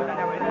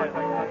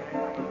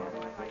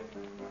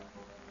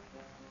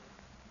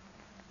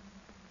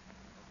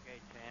 Okay,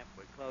 champ,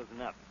 we're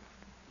closing up.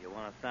 You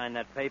want to sign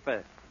that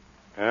paper?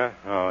 Huh?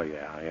 Oh,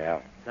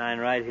 yeah. Sign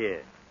right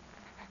here.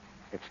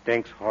 It's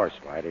Dink's horse,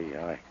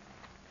 Whitey.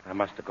 I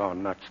must have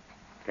gone nuts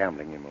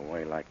gambling him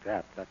away like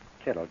that. That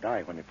kid'll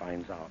die when he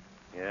finds out.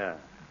 Yeah.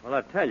 Well,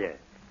 I'll tell you.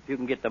 If you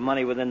can get the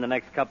money within the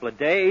next couple of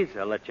days,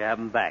 I'll let you have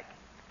him back.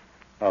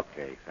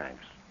 Okay,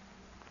 thanks.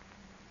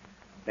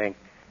 Dink,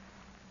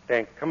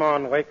 come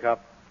on, wake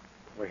up.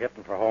 We're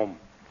hitting for home.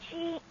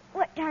 Gee,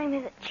 what time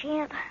is it,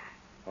 champ?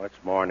 Oh,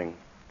 it's morning.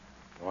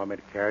 You want me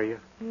to carry you?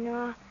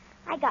 No,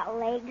 I got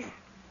legs.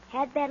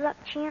 Had bad luck,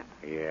 champ?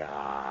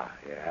 Yeah,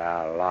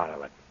 a lot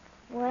of it.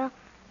 Well,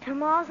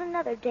 tomorrow's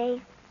another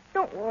day.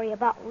 Don't worry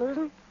about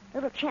losing.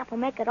 Little champ will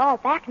make it all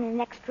back in the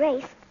next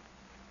race.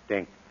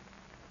 Dink,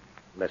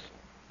 listen.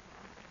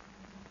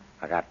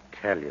 I got to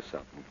tell you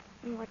something.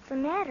 What's the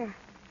matter?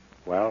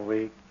 Well,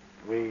 we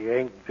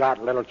ain't got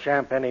little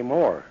champ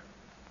anymore.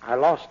 I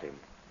lost him.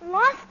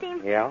 Lost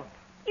him? Yeah?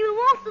 You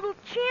lost little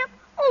champ?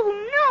 Oh,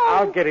 no.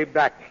 I'll get him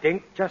back,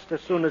 Dink, just as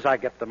soon as I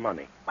get the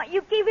money. But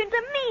you gave him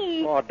to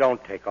me. Oh,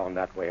 don't take on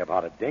that way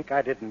about it, Dink.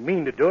 I didn't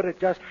mean to do it. It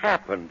just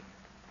happened.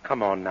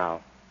 Come on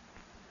now.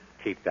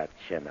 Keep that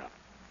chin up.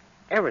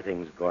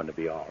 Everything's going to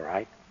be all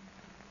right.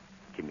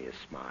 Give me a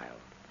smile.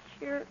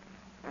 Sure.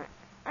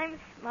 I'm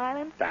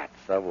smiling.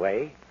 That's the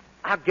way.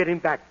 I'll get him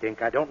back,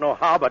 Dink. I don't know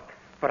how, but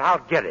I'll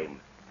get him.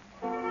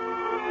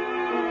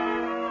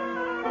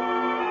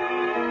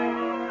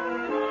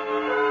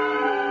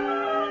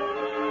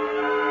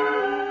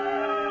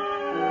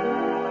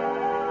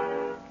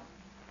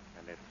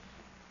 And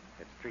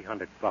it's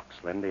 $300,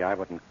 Lindy. I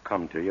wouldn't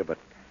come to you, but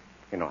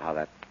you know how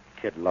that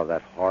kid loved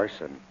that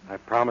horse, and I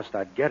promised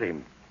I'd get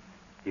him.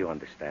 You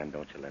understand,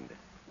 don't you, Linda?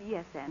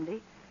 Yes,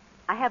 Andy.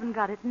 I haven't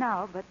got it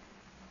now, but...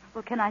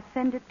 Well, can I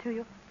send it to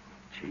you?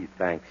 Gee,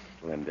 thanks,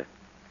 Linda.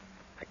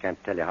 I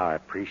can't tell you how I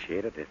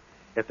appreciate it.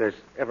 If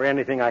there's ever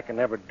anything I can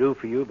ever do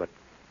for you, but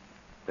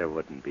there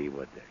wouldn't be,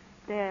 would there?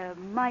 There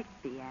might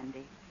be,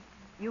 Andy.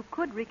 You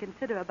could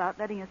reconsider about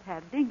letting us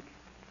have Dink.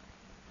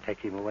 Take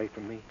him away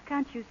from me?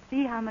 Can't you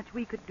see how much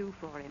we could do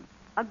for him?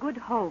 A good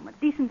home, a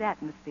decent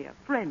atmosphere,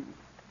 friends.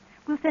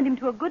 We'll send him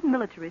to a good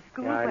military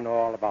school. Yeah, I know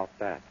all about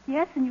that.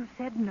 Yes, and you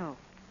said no.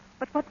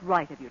 But what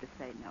right have you to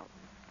say no?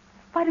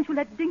 Why don't you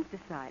let Dink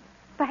decide?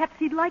 Perhaps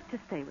he'd like to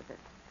stay with us.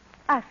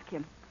 Ask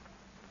him.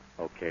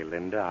 Okay,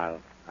 Linda,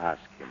 I'll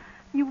ask him.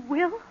 You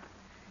will?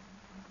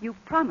 You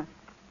promised.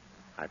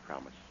 I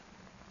promise.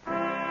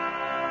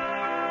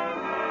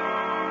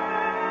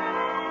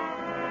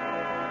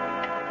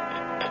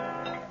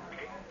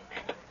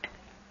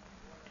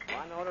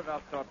 One order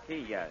of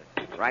tortillas.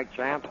 Right,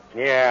 champ?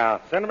 Yeah,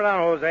 send them down,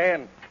 Jose,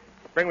 and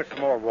bring me some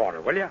more water,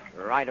 will you?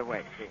 Right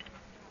away.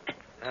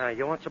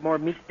 You want some more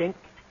meat, Dink?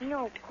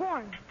 No,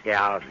 corn.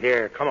 Yeah,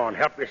 here, come on,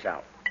 help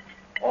yourself.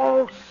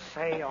 Oh,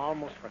 say,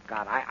 almost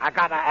forgot. I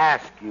got to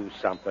ask you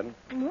something.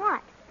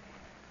 What?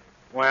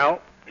 Well,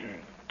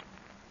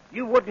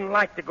 you wouldn't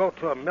like to go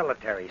to a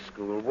military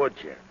school, would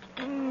you?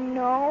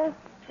 No.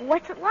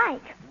 What's it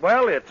like?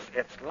 Well,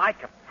 it's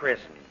like a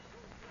prison.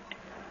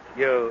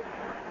 You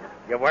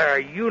wear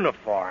a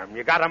uniform.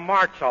 You got to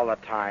march all the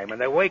time, and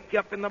they wake you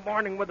up in the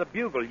morning with a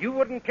bugle. You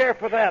wouldn't care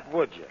for that,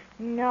 would you?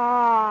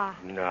 No.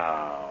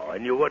 No,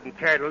 and you wouldn't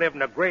care to live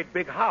in a great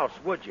big house,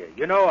 would you?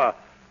 You know,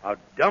 a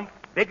dump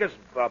big as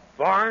a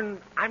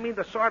barn. I mean,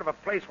 the sort of a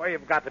place where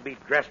you've got to be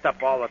dressed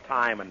up all the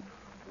time and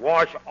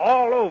wash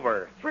all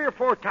over 3 or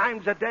 4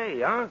 times a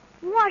day, huh?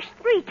 Wash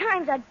 3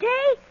 times a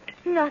day?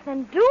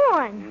 Nothing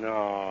doing.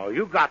 No,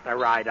 you got the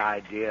right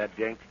idea,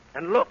 Dink.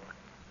 And look,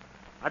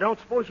 I don't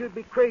suppose you'd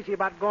be crazy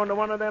about going to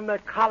one of them there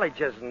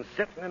colleges and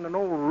sitting in an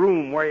old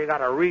room where you got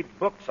to read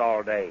books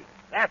all day.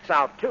 That's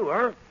out, too,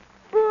 huh?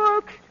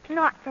 Books?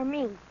 Not for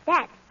me.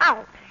 That's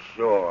out.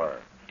 Sure.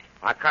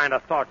 I kind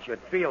of thought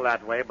you'd feel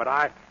that way, but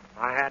I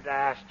had to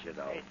ask you,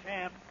 though. Hey,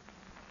 champ.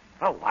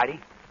 Oh, Whitey,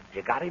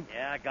 you got him?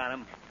 Yeah, I got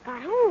him.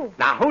 Got who?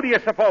 Now, who do you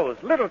suppose?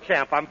 Little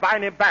Champ. I'm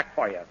buying him back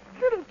for you.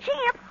 Little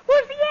Champ?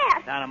 Where's he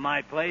at? Down at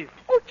my place.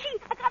 Oh, gee,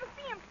 I gotta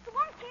see him. So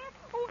long, Champ.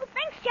 Oh,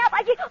 thanks, champ.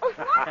 Oh,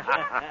 smart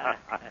champ.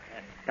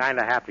 Kind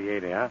of happy,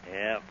 ain't he, huh?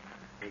 Yep.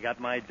 You got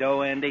my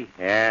dough, Andy?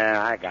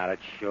 Yeah, I got it,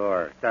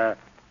 sure.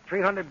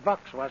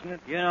 $300, wasn't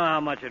it? You know how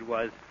much it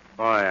was.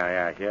 Oh,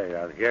 yeah.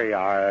 Here you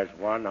are. There's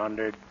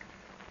 100,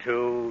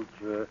 2,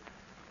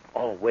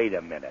 Oh, wait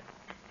a minute.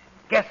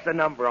 Guess the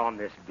number on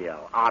this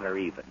bill, odd or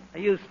even. Are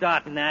you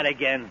starting that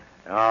again?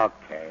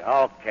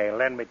 Okay.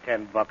 Lend me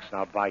 $10 and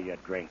I'll buy you a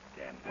drink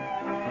then.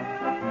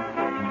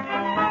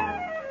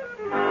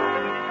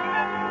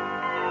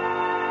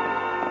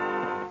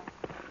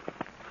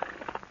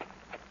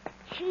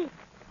 Gee.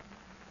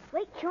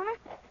 Wait, Jonah.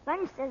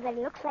 Sponge says that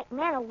he looks like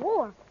Man of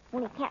War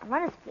when he can't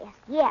run as fast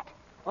yet.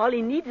 All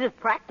he needs is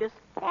practice.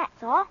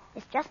 That's all.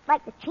 It's just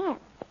like the champ.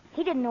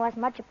 He didn't know as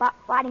much about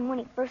fighting when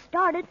he first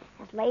started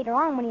as later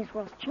on when he's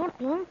world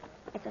champion.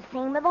 It's the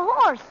same with a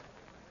horse.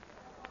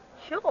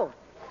 Sure.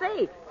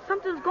 Say,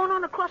 something's going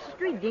on across the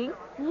street, Dean.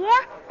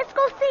 Yeah? Let's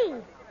go see.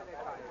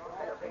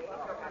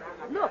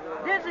 Look,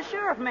 there's the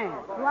sheriff man.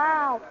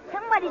 Wow.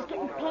 Somebody's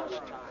getting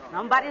pinched.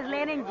 Somebody's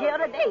laying in jail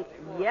today.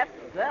 Yes,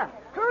 sir.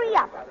 Hurry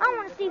up. I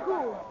want to see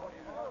who.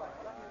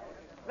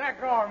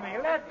 Let go of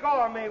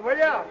me, will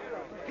you?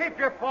 Keep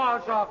your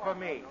paws off of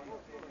me.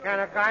 Can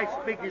a guy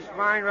speak his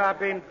mind without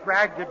being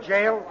dragged to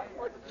jail?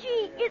 Oh,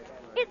 gee, it's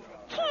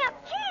Champ.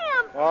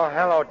 Oh,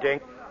 hello,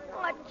 Dink.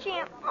 Oh,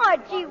 Champ. Oh,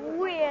 gee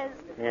whiz.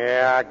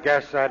 Yeah, I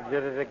guess I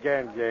did it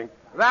again, Dink.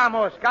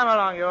 Vamos, come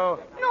along, you.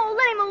 No,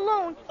 let him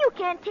alone. You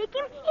can't take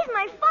him. He's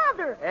my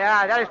father.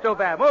 Yeah, that is too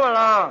bad. Move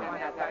along.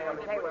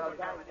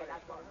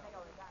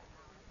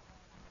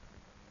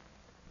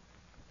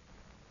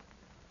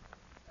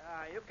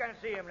 You can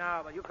see him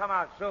now, but you come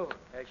out soon.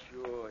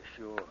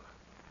 Sure.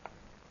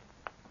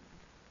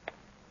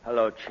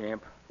 Hello,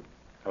 champ.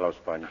 Hello,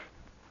 Sponge.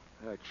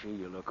 Oh, gee,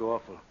 you look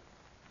awful.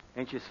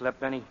 Ain't you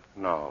slept any?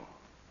 No,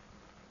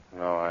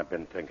 I've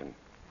been thinking.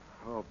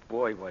 Oh,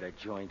 boy, what a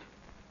joint.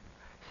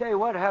 Say,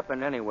 what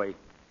happened anyway?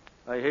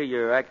 I hear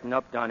you're acting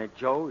up down at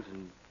Joe's,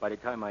 and by the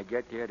time I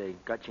get there, they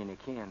got you in a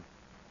can.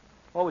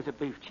 What was the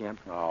beef, champ?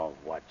 Oh,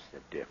 what's the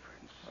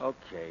difference?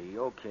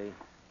 Okay.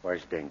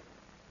 Where's Dink?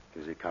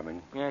 Is he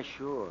coming? Yeah,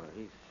 sure.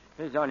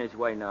 He's on his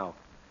way now.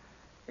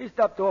 He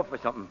stopped off for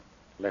something.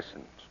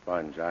 Listen,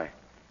 Sponge,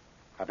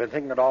 I've been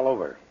thinking it all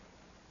over.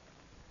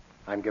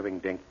 I'm giving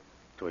Dink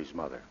to his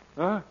mother.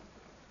 Huh?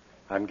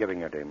 I'm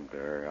giving it him to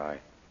her.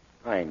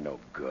 I ain't no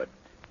good.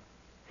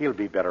 He'll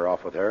be better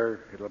off with her.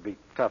 It'll be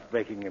tough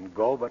making him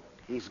go, but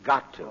he's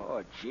got to.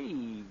 Oh,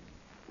 gee.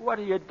 What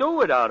do you do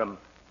without him?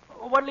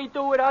 What'll he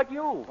do without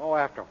you? Oh,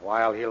 after a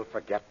while, he'll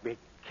forget me.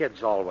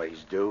 Kids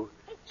always do.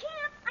 Hey,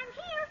 Champ, I'm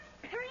here.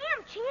 Here I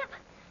am, Champ.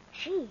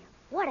 Gee,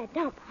 what a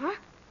dump, huh?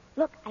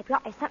 Look, I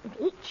brought you something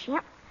to eat,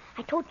 Champ.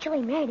 I told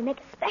Chili Mary to make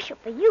it special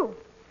for you.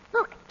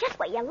 Look, just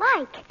what you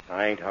like.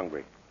 I ain't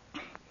hungry.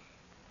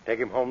 Take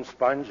him home,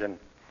 Sponge, and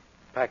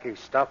pack his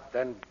stuff,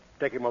 then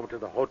take him over to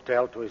the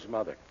hotel to his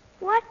mother.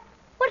 What?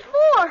 What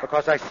for?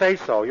 Because I say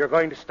so. You're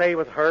going to stay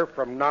with her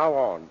from now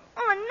on.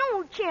 Oh,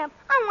 no, Champ.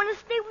 I want to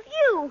stay with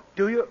you.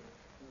 Do you?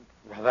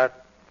 Well,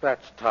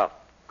 that's tough,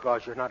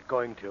 because you're not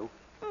going to.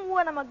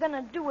 What am I going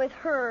to do with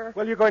her?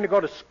 Well, you're going to go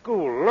to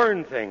school,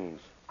 learn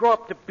things, grow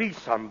up to be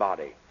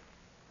somebody.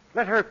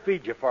 Let her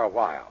feed you for a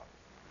while.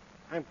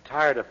 I'm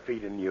tired of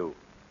feeding you.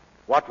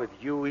 What with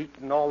you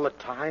eating all the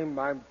time,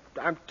 I'm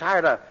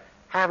tired of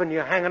having you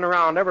hanging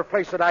around every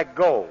place that I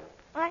go.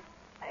 I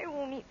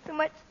won't eat so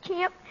much,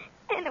 Champ,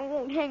 and I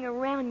won't hang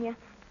around you.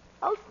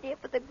 I'll stay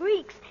up with the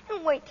Greeks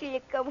and wait till you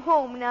come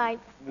home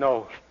nights.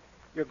 No,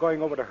 you're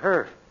going over to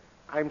her.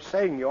 I'm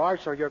saying you are,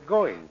 so you're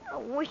going. I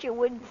wish you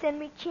wouldn't send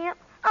me, Champ.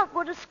 I'll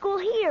go to school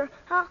here.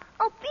 I'll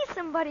be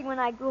somebody when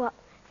I grow up.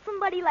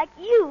 Somebody like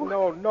you.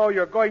 No,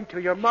 you're going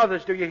to your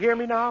mother's. Do you hear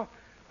me now?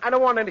 I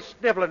don't want any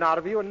sniveling out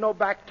of you and no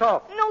back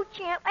talk. No,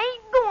 Champ, I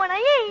ain't going.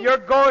 I ain't. You're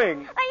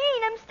going. I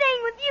ain't. I'm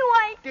staying with you.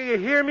 Do you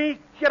hear me?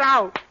 Get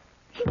out.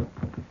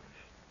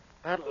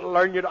 That'll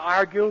learn you to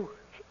argue.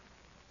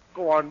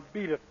 Go on,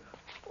 beat it.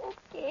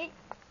 Okay,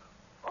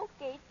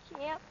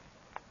 Champ.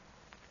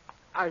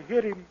 I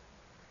hit him.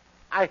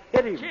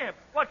 Champ,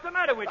 what's the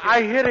matter with you?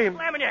 I hit him.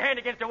 Slamming your hand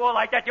against the wall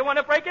like that. You want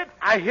to break it?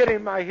 I hit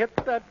him. I hit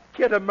that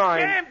kid of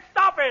mine. Champ,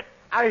 stop it.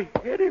 I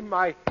hit him.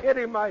 I hit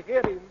him.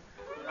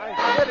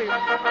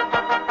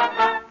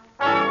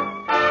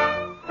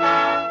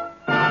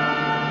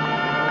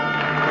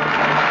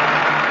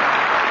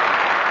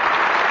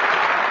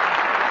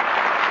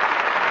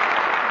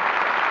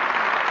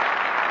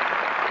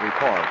 We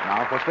pause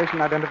now for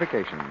station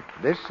identification.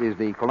 This is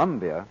the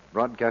Columbia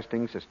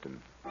Broadcasting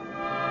System.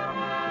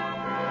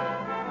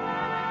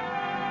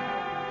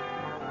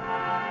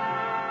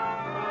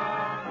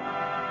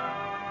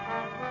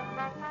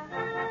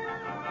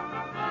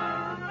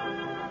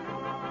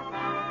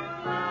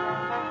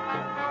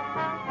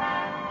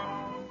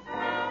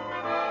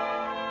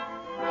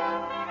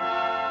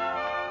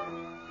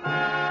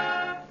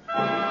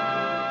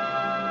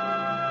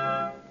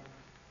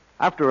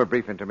 After a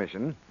brief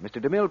intermission,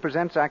 Mr. DeMille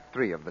presents Act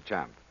 3 of The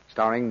Champ,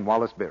 starring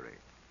Wallace Beery.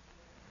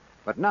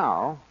 But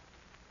now,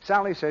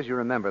 Sally says you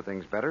remember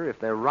things better if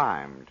they're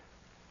rhymed.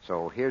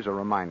 So here's a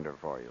reminder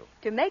for you.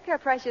 To make her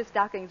precious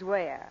stockings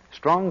wear,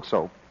 Strong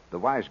soap, the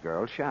wise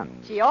girl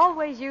shuns. she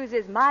always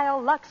uses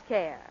mild Lux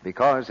Care.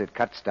 Because it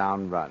cuts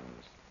down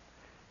runs.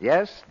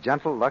 Yes,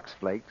 gentle Lux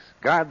Flakes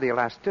guard the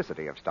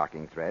elasticity of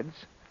stocking threads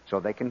so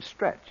they can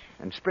stretch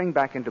and spring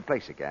back into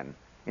place again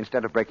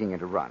instead of breaking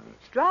into runs.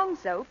 Strong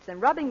soaps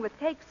and rubbing with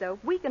cake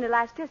soap weaken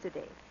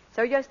elasticity,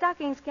 so your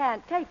stockings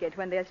can't take it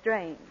when they're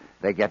strained.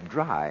 They get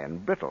dry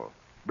and brittle,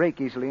 break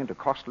easily into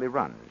costly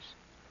runs,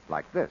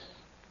 like this.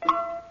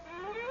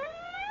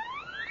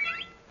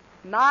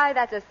 My,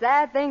 that's a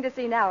sad thing to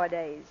see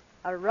nowadays.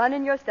 A run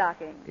in your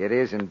stocking. It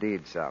is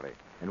indeed, Sally.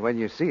 And when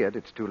you see it,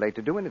 it's too late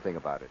to do anything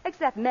about it.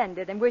 Except mend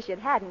it and wish it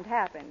hadn't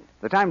happened.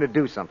 The time to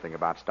do something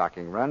about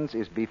stocking runs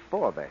is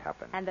before they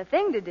happen. And the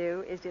thing to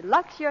do is to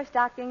Lux your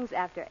stockings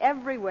after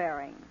every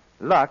wearing.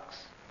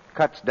 Lux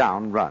cuts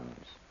down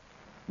runs.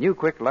 New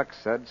Quick Lux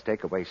suds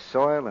take away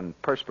soil and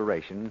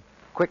perspiration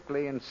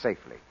quickly and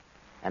safely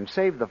and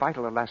save the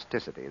vital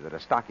elasticity that a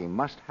stocking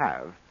must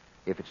have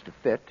if it's to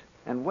fit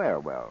and wear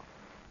well.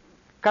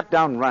 Cut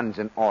down runs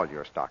in all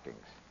your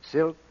stockings.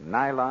 Silk,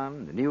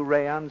 nylon, the new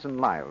rayons and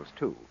lisles,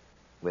 too,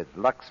 with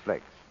Lux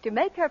Flakes. To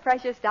make her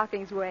precious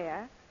stockings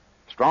wear,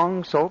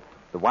 Strong soap,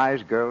 the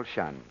wise girl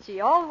shuns. she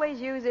always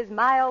uses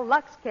mild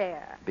Lux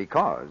Care.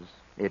 Because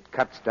it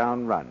cuts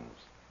down runs.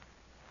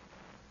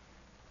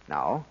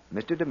 Now,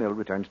 Mr. DeMille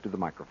returns to the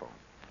microphone.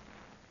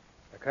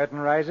 The curtain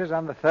rises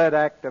on the third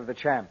act of The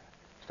Champ,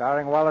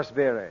 starring Wallace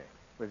Beery,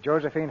 with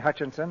Josephine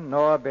Hutchinson,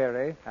 Noah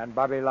Beery, and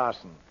Bobby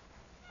Larson.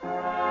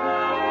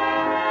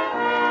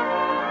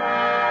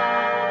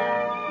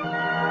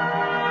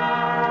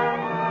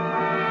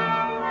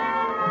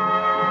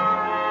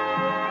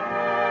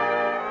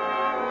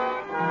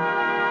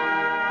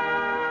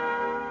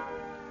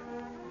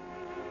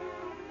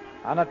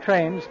 On a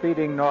train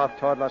speeding north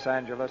toward Los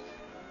Angeles,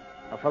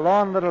 a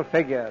forlorn little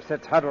figure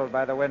sits huddled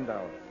by the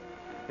window,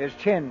 his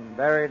chin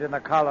buried in the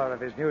collar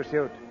of his new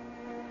suit.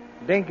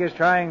 Dink is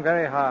trying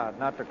very hard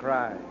not to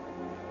cry.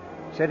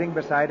 Sitting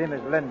beside him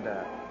is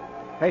Linda,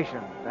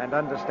 patient and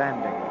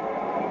understanding.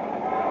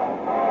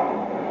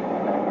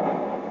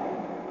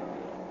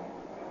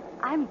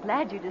 I'm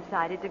glad you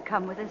decided to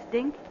come with us,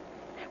 Dink.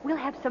 We'll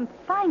have some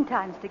fine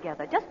times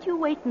together. Just you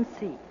wait and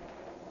see.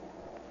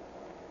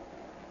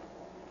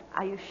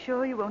 Are you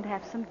sure you won't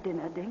have some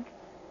dinner, Dink?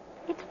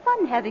 It's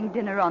fun having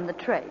dinner on the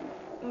train.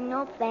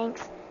 No,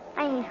 thanks.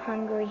 I ain't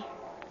hungry.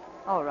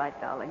 All right,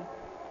 darling.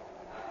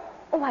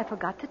 Oh, I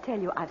forgot to tell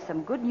you, I've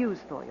some good news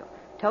for you.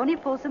 Tony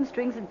pulled some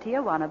strings in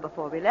Tijuana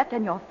before we left,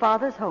 and your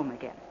father's home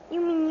again. You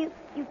mean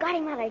you got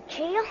him out of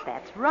jail?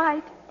 That's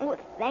right. Oh,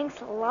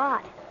 thanks a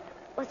lot.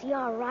 Was he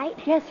all right?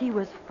 Yes, he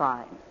was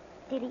fine.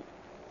 Did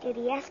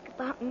he ask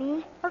about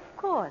me? Of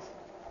course.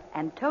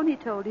 And Tony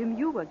told him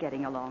you were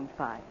getting along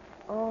fine.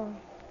 Oh.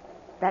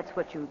 That's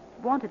what you'd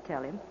want to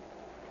tell him,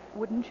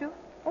 wouldn't you?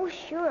 Oh,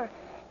 sure.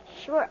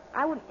 Sure,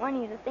 I wouldn't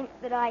want you to think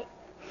that I...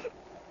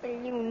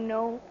 you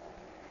know.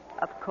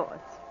 Of course.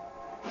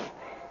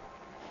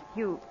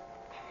 You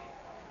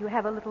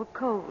have a little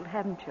cold,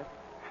 haven't you?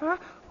 Huh?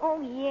 Oh,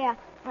 yeah.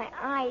 My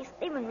eyes,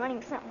 they've been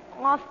running something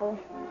awful.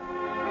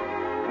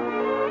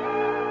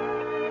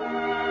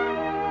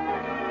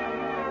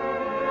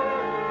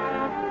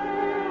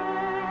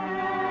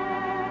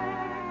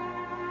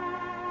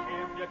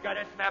 You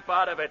gotta snap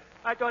out of it.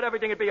 I thought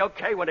everything would be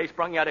okay when they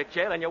sprung you out of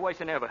jail, and you're worse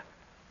than ever.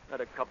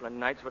 Another couple of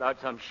nights without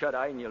some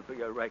shut-eye, and you'll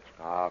be a wreck.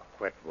 Oh,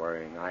 quit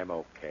worrying. I'm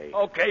okay.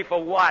 Okay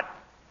for what?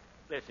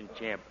 Listen,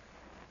 Champ,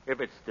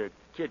 if it's the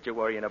kid you're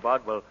worrying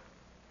about, well,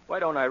 why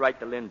don't I write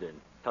to Linda and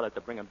tell her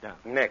to bring him down?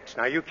 Nix,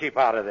 now you keep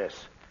out of this.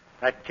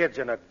 That kid's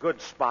in a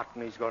good spot,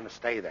 and he's going to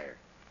stay there.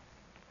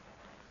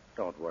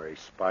 Don't worry,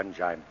 Sponge.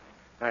 I'm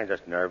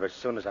just nervous. As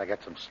soon as I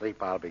get some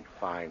sleep, I'll be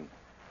fine.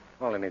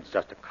 All it needs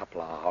just a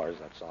couple of hours,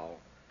 that's all.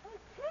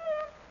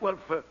 Well,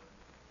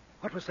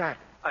 What was that?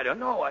 I don't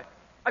know.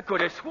 I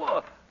could have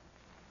swore.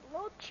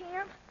 Hello,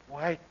 Champ.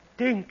 Why,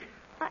 Dink.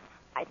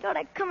 I thought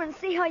I'd come and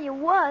see how you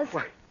was.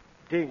 Why,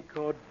 Dink,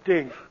 oh,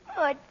 Dink.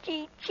 Oh,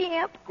 gee,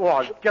 Champ. Go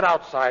on, get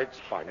outside,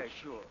 Sponge. Yeah,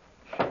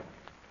 sure.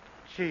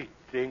 Gee,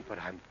 Dink, but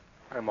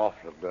I'm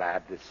awful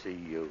glad to see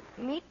you.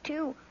 Me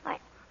too. I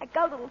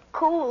got a little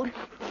cold.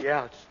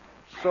 Yeah,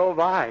 so have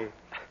I.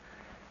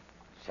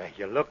 Say,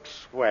 you look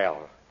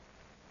swell.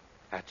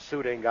 That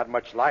suit ain't got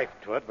much life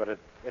to it, but it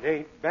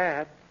ain't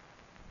bad.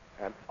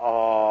 And,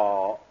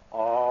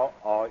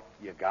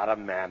 you got a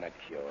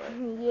manicure.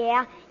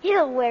 Yeah,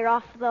 it'll wear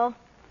off, though.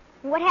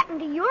 What happened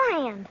to your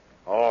hand?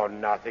 Oh,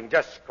 nothing.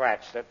 Just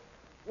scratched it.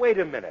 Wait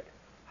a minute.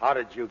 How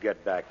did you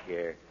get back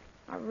here?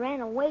 I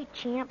ran away,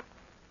 Champ.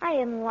 I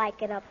didn't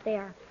like it up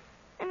there.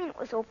 I mean, it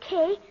was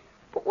okay,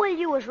 but what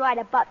you was right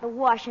about the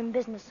washing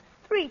business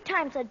 3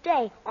 times a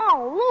day,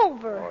 all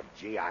over. Oh,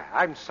 gee,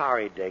 I'm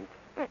sorry, Dink.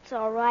 It's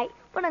all right,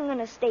 but I'm going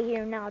to stay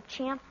here now,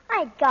 Champ.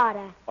 I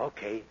gotta.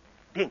 Okay.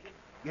 Dink,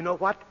 you know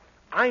what?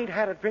 I ain't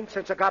had a drink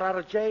since I got out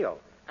of jail.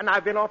 And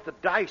I've been off the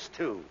dice,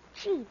 too.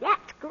 Gee,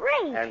 that's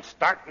great. And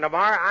starting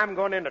tomorrow, I'm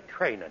going into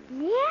training.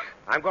 Yeah?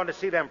 I'm going to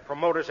see them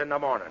promoters in the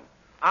morning.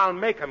 I'll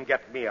make 'em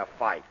get me a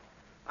fight.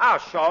 I'll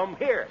show 'em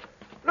here.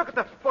 Look at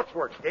the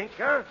footwork, Dink,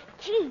 huh?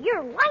 Gee,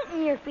 you're light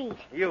in your feet.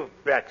 You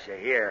betcha.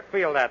 Here,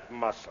 feel that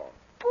muscle.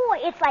 Boy,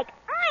 it's like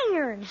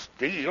iron.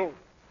 Steel?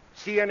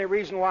 See any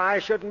reason why I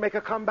shouldn't make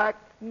a comeback?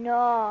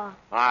 No.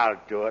 I'll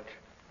do it.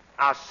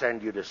 I'll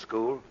send you to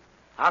school.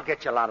 I'll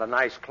get you a lot of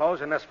nice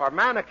clothes, and as for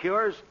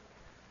manicures,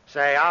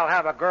 say, I'll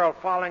have a girl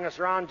following us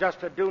around just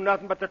to do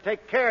nothing but to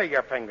take care of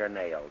your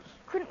fingernails.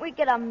 Couldn't we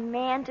get a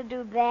man to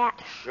do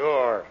that?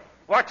 Sure.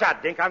 Watch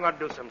out, Dink. I'm going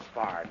to do some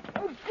sparring.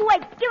 Oh, boy,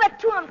 give it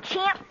to him,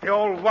 champ. The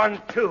old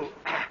 1-2.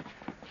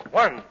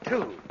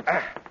 1-2.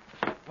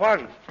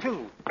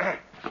 1-2.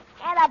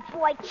 Atta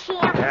boy,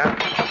 champ.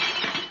 Yeah.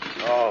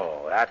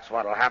 Oh, that's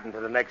what'll happen to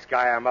the next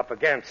guy I'm up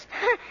against.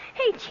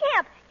 Hey,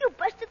 champ, you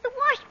busted the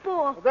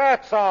washbowl.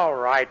 That's all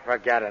right.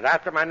 Forget it.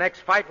 After my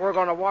next fight, we're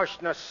going to wash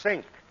in the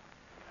sink.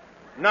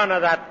 None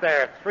of that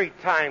there 3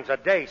 times a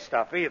day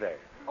stuff either.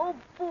 Oh,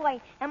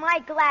 boy, am I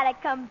glad I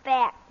come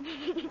back.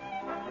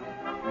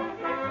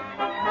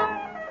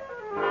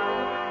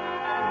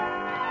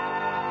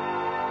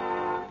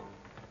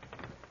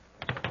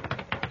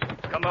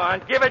 Come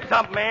on, give it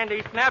something,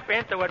 Andy. Snap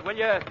into it, will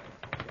you?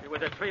 If it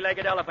was a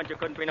 3-legged elephant, you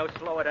couldn't be no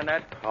slower than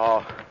that.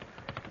 Oh,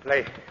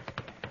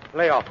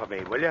 lay off of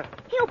me, will you?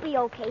 He'll be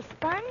okay,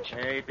 Sponge.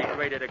 Hey, he'd be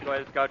great at a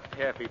Girl Scout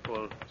taffy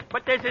pull.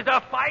 But this is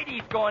a fight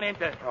he's going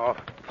into. Oh,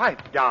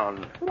 pipe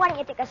down. Why don't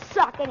you take a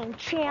sock at him,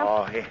 champ?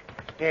 Oh, he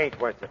ain't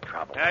worth the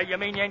trouble. You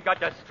mean you ain't got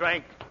the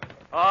strength?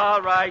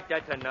 All right,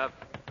 that's enough.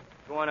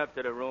 Go on up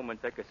to the room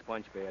and take a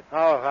sponge bath.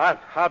 Oh,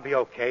 I'll be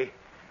okay.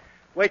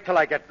 Wait till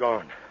I get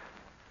going.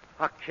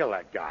 I'll kill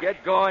that guy.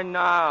 Get going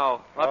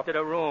now. Up to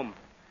the room.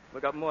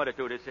 We got more to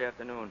do this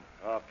afternoon.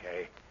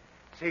 Okay.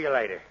 See you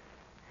later.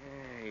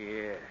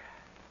 Yeah.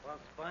 Well,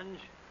 Sponge,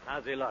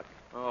 how's he look?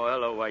 Oh,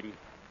 hello, Whitey.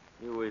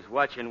 You was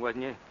watching,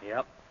 wasn't you?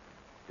 Yep.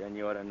 Then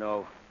you ought to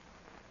know.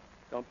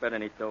 Don't bet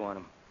any dough on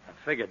him. I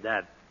figured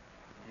that.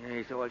 Yeah,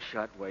 he's all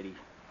shot, Whitey.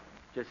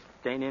 Just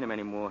ain't in him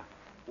anymore.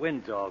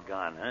 Wind's all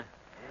gone, huh?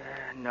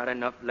 Yeah, not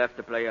enough left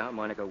to play a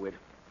harmonica with.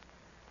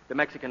 The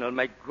Mexican will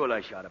make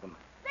goulash out of him.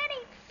 That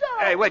ain't so.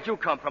 Hey, where'd you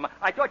come from?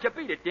 I thought you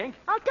beat it, Dink.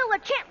 I'll tell the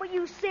champ what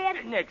you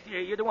said. Nix,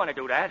 you don't want to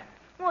do that.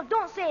 Well,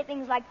 don't say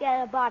things like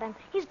that about him.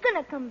 He's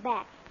gonna come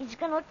back. He's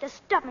gonna lick the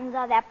stuffings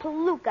out of that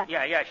palooka.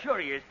 Yeah, sure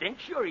he is, Dink.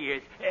 Sure he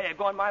is.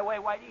 Going my way,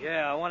 Whitey?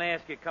 Yeah, I want to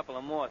ask you a couple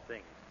of more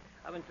things.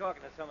 I've been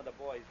talking to some of the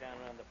boys down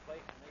around the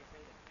place, and they say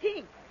that...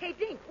 Dink, hey,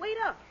 Dink, wait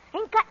up.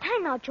 Ain't got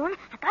time now, Jordan.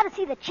 I gotta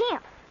see the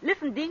champ.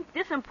 Listen, Dink,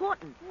 this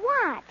important.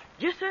 What?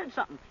 Just heard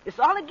something. It's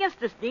all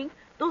against us, Dink.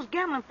 Those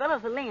gambling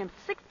fellas are laying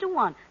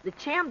 6-1. The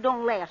champ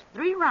don't last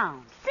 3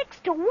 rounds.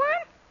 6-1?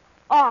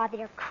 Oh,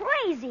 they're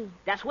crazy.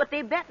 That's what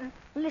they betting.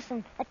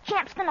 Listen, the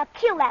champ's gonna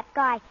kill that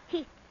guy.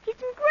 He's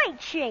in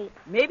great shape.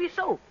 Maybe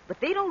so, but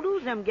they don't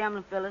lose them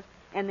gambling fellas,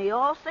 and they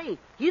all say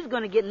he's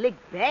gonna get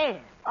licked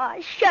bad. Oh,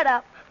 shut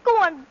up. Go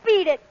on,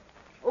 beat it.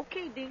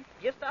 Okay, Dink.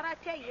 Just thought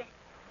I'd tell you.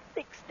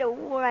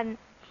 6-1.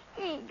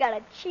 He ain't got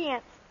a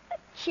chance. The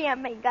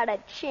champ ain't got a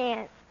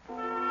chance.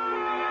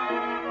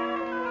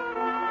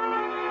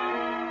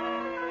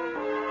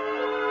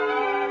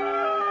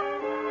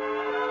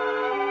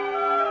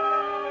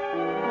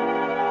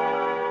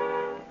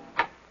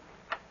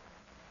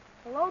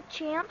 Hello,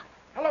 champ.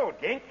 Hello,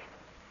 Dink.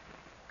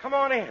 Come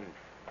on in.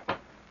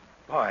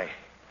 Boy,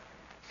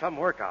 some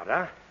workout,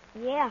 huh?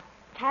 Yeah.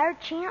 Tired,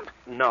 champ?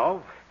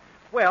 No.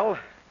 Well,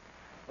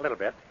 a little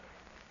bit.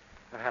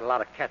 I've had a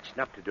lot of catching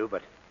up to do,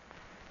 but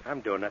I'm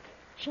doing it.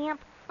 Champ,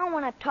 I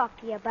want to talk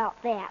to you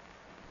about that.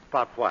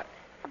 About what?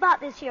 About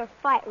this here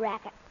fight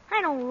racket.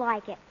 I don't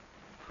like it.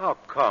 How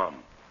come?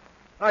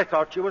 I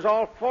thought you was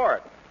all for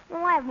it.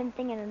 Well, I've been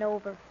thinking it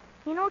over.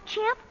 You know,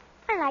 champ,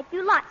 I like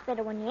you lots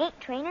better when you ain't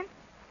training.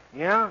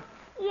 Yeah?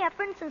 Yeah,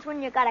 for instance,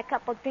 when you got a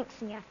couple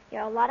drinks in you,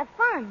 you're a lot of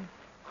fun.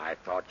 I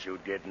thought you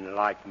didn't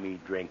like me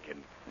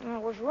drinking. I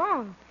was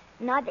wrong.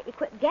 Now that you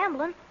quit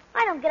gambling,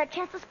 I don't get a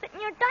chance to spit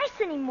in your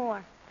dice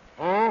anymore.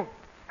 Huh?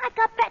 I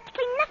got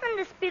practically nothing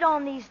to spit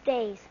on these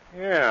days.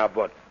 Yeah,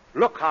 but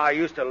look how I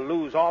used to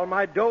lose all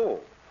my dough.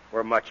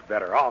 We're much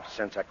better off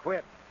since I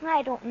quit.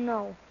 I don't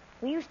know.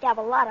 We used to have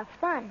a lot of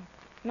fun.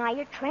 Now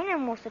you're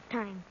training most of the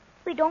time.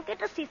 We don't get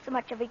to see so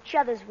much of each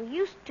other as we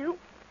used to.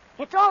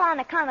 It's all on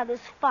account of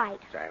this fight.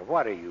 Say,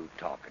 what are you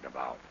talking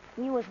about?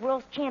 You was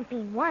world's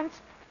champion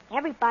once.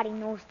 Everybody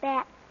knows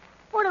that.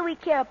 What do we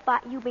care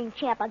about you being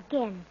champ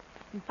again?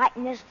 And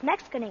fighting this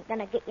Mexican ain't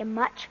gonna get you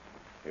much.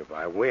 If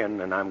I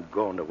win, and I'm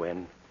going to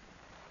win,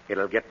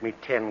 it'll get me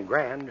 10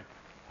 grand.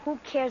 Who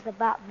cares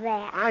about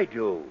that? I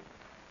do.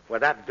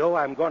 With that dough,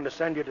 I'm going to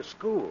send you to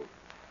school.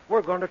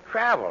 We're going to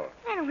travel.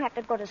 I don't have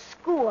to go to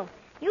school.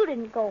 You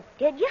didn't go,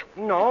 did you?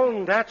 No,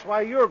 and that's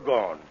why you're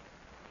going.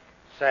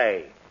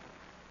 Say,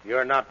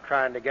 you're not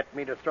trying to get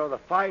me to throw the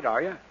fight,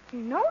 are you?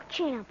 No,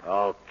 champ.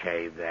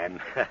 Okay,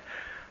 then.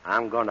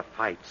 I'm going to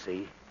fight,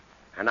 see?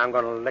 And I'm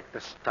going to lick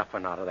the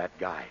stuffing out of that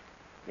guy.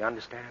 You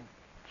understand?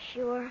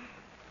 Sure,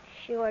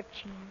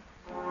 champ.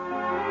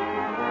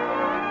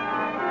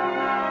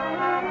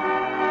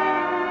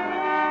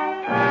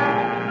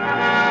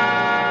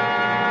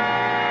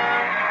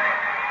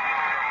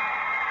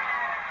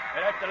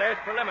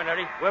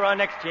 We're on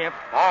next, champ.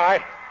 All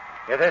right.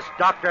 If this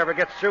doctor ever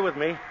gets through with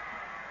me.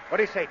 What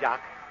do you say,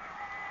 Doc?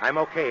 I'm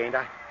okay, ain't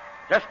I?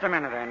 Just a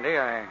minute, Andy.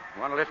 I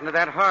want to listen to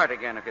that heart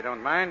again, if you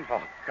don't mind.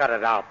 Oh, cut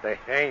it out. There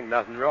ain't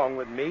nothing wrong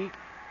with me.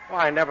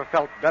 Why, I never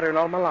felt better in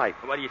all my life.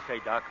 What do you say,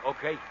 Doc?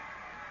 Okay?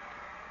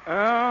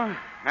 Oh,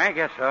 I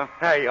guess so.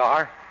 There you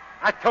are.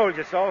 I told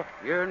you so.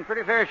 You're in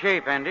pretty fair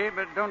shape, Andy,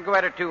 but don't go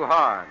at it too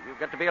hard. You've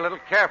got to be a little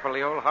careful.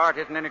 The old heart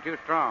isn't any too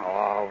strong.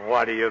 Oh,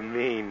 what do you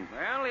mean?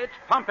 Well, it's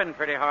pumping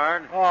pretty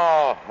hard.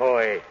 Oh,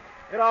 hooey.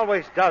 It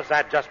always does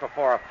that just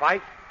before a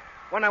fight.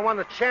 When I won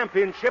the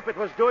championship, it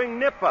was doing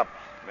nip-ups.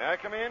 May I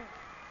come in?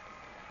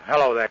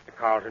 Hello there,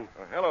 Carlton.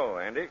 Hello,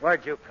 Andy.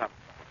 Where'd you come?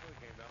 We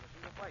came down to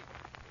see the fight.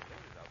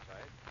 Linda's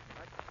outside.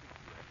 I'd like to speak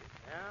to you, Andy.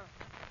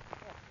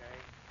 Yeah? Okay.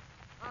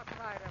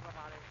 Outside,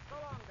 everybody. So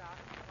long, Doc.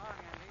 So long,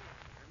 Andy.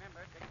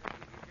 Remember, take it as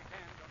easy as you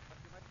can. Don't put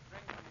too much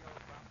strain on the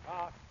old prop.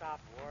 Oh, stop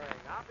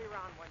worrying. I'll be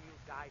around when you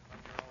die from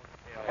your own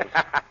pills.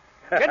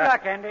 Good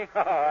luck, Andy.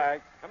 All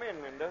right. Come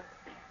in, Linda.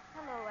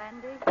 Hello,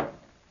 Andy.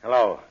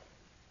 Hello.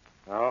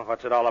 Oh,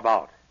 what's it all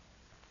about?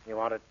 You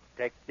want to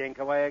take Dink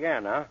away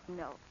again, huh?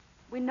 No.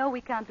 We know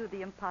we can't do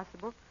the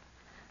impossible.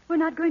 We're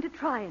not going to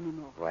try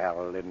anymore.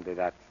 Well, Linda,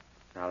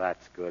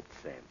 that's good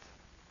sense.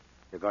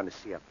 You're going to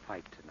see a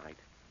fight tonight.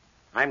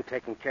 I'm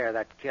taking care of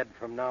that kid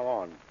from now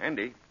on.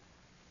 Andy,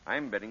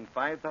 I'm betting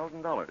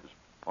 $5,000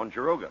 on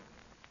Chiroga.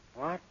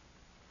 What?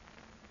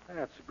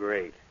 That's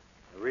great.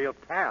 A real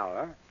pal,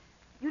 huh?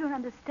 You don't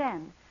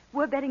understand.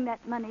 We're betting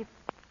that money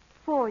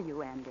for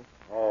you, Andy.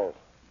 Oh,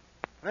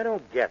 I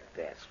don't get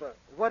this.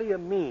 What do you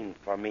mean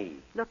for me?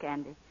 Look,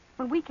 Andy,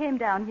 when we came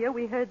down here,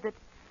 we heard that,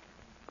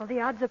 well,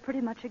 the odds are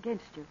pretty much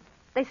against you.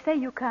 They say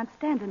you can't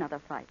stand another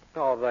fight.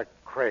 Oh, they're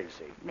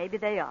crazy. Maybe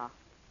they are.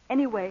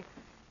 Anyway,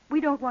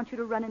 we don't want you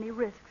to run any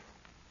risks.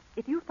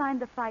 If you find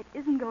the fight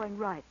isn't going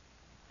right,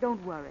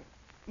 don't worry.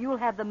 You'll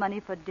have the money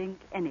for Dink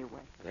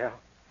anyway. Yeah?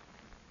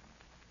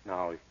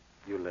 Now,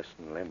 you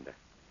listen, Linda.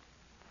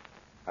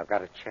 I've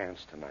got a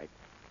chance tonight.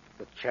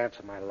 The chance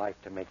of my life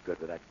to make good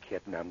with that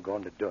kid, and I'm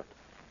going to do it.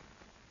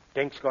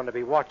 Dink's going to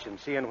be watching,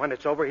 seeing when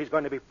it's over, he's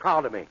going to be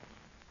proud of me.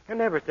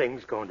 And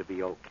everything's going to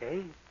be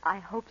okay. I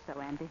hope so,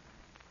 Andy.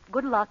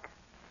 Good luck.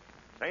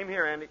 Same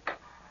here, Andy.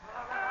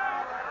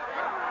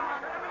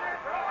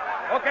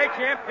 Okay,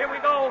 champ, here we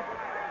go.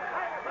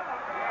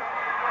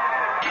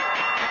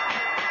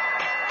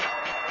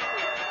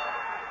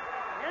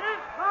 It is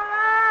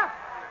Cola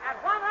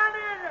at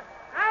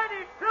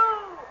 192.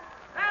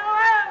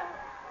 Manuel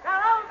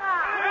Corona.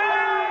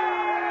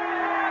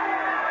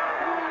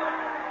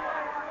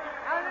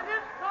 And it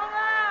is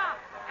Cola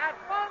at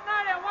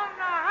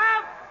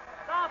 191.5.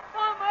 The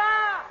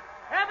former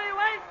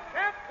heavyweight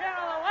champion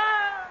of the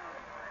world,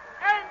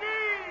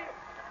 Andy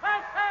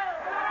Purcell.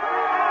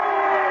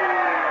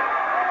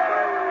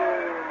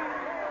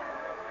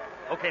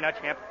 Okay, now,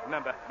 champ,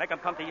 remember, make him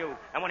come to you.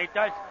 And when he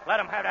does, let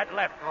him have that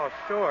left. Oh,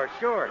 sure.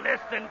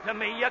 Listen to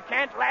me. You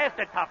can't last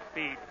at top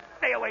speed.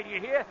 Stay away, do you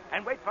hear?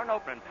 And wait for an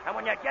opening. And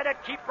when you get it,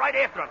 keep right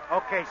after him.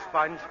 Okay,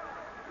 Sponge.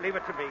 Leave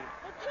it to me.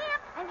 Hey,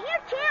 Champ, I'm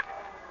here, Champ.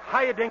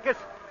 Hiya, Dinkus.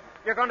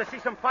 You're going to see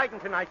some fighting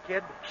tonight,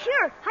 kid.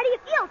 Sure. How do you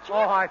feel, Champ?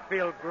 Oh, I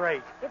feel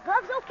great. Your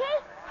gloves okay?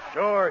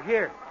 Sure.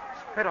 Here,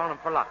 spit on them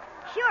for luck.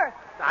 Sure.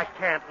 I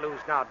can't lose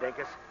now,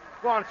 Dinkus.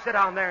 Go on, sit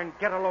down there and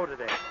get a load of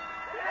this.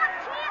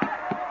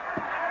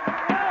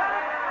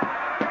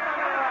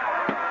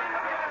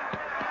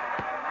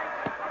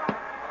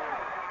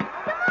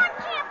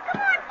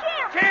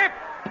 Champ,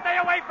 stay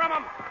away from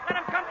him. Let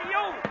him come to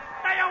you.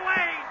 Stay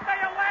away.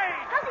 Stay away.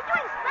 How's he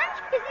doing, Sponge?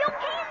 Is he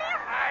okay in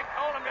there? I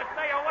told him to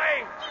stay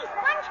away. Gee,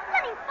 Sponge,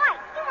 let him fight.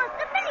 He wants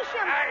to finish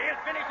him. He'll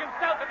finish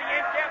himself if he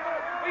ain't careful.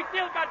 We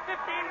still got 15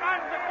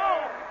 rounds to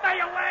go. Stay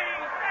away.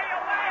 Stay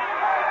away.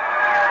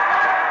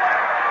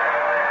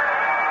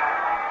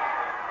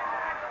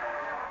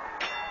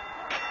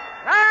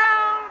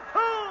 Round 2.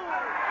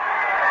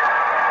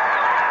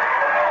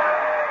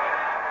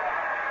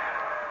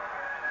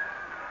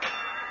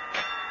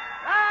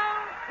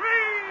 Round 3.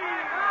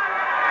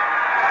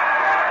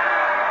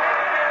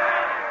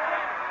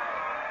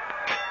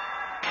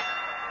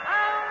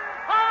 Round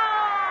 5.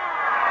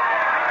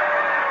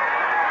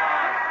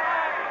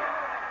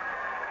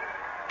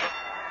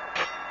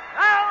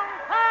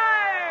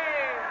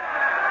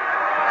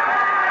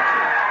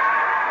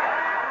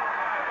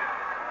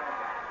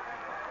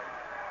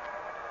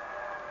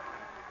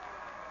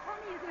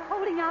 Tony, is he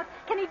holding out?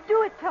 Can he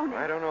do it, Tony?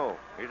 I don't know.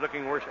 He's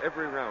looking worse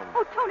every round.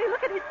 Oh, Tony,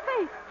 look at his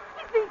face.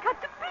 He's being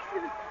cut to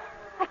pieces.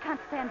 I can't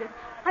stand it.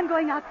 I'm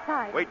going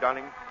outside. Wait,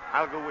 darling.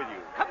 I'll go with you.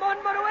 Come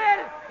on,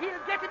 Manuel. He'll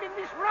get it in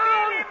this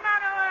round. Get him,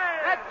 Manuel.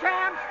 That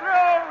champ's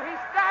through.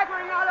 He's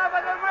staggering all over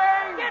the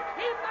ring. Get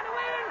him,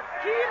 Manuel.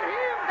 Kill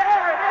him.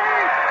 There it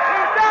is.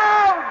 He's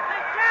down.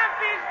 The champ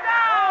is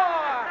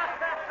down.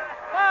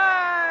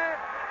 5,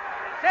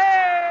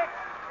 6,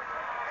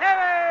 7,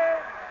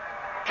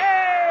 8.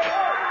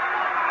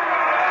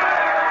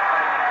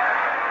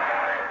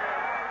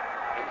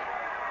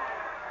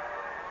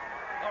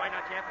 All right, now,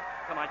 champ.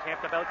 Come on,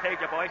 champ. The bell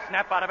saved you, boy.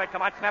 Snap out of it.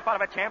 Come on, snap out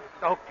of it, champ.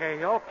 Okay.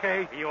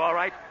 You all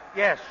right?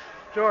 Yes,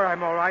 sure,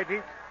 I'm all right.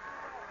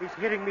 He's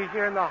hitting me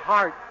here in the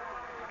heart.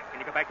 Can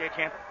you go back there,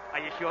 champ? Are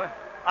you sure?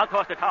 I'll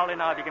toss the towel in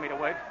now if you give me the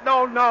word.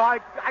 No, I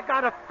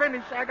gotta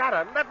finish.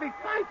 Let me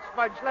fight,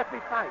 Spudge. Let me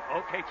fight.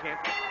 Okay,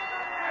 champ.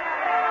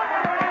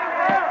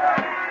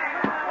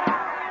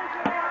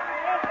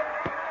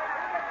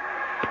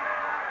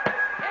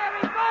 There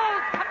he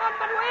goes. Come on,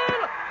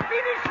 Manuel.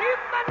 Finish him,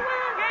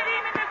 Manuel. Get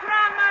him in this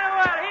round,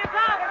 Manuel. He's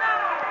out now.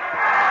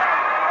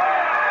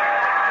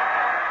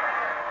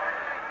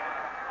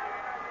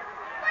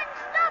 Sponge,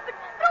 stop it.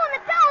 Throw in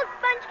the towel,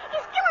 Sponge.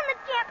 He's killing the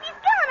champ. He's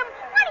killing him.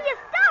 Why do you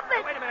stop it?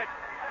 Wait a minute.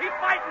 He's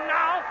fighting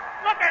now.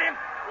 Look at him.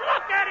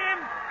 Look at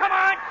him. Come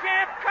on,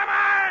 champ. Come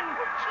on.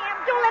 Oh, champ,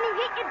 don't let him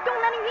hit you. Don't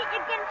let him hit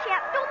you again,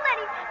 champ. Don't let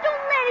him. Don't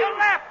let him. Your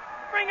left.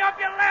 Bring up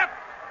your left.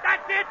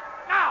 That's it.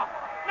 Now.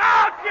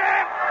 Now,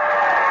 champ.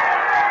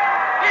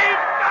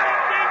 He's got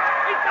him, Dink.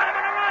 He's got him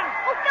on a run.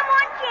 Oh, come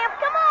on, champ.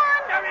 Come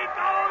on. There he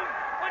goes.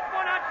 One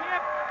more now,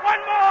 champ.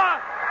 One more.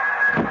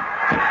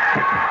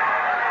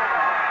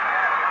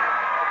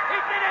 He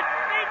did it.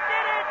 He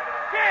did it.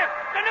 Champ,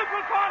 the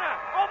neutral corner.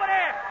 Over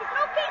there. Is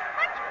it okay,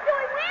 Sponge? Do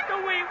we win? Do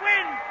we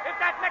win? If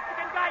that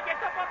Mexican guy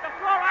gets up off the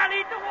floor, I'll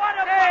eat the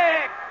water. 6,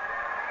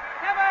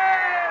 7,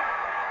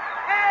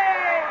 8,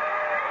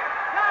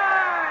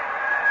 9.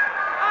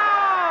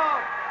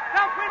 Oh,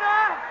 the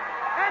winner,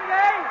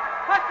 Henry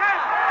Purcell.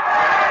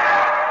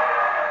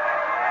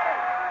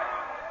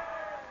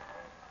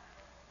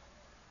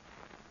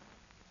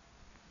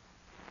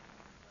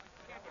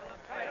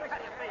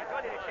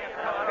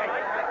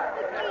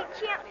 Oh,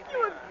 gee, champ, you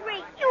were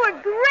great. You were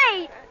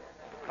great.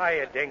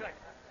 Hiya, Dink.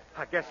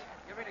 I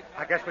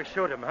guess we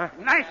shoot him, huh?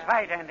 Nice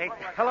fight, Andy.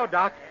 Hello,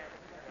 Doc.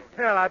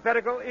 Well, I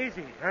better go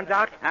easy, huh,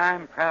 Doc?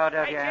 I'm proud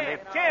of you,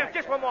 Andy. Champ,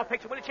 just one more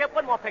picture, will you, champ?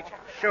 One more picture.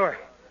 Sure.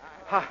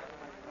 How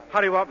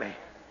do you want me?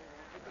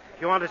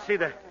 You want to see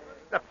the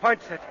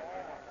punch that...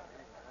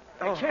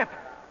 Hey, champ,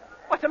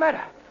 what's the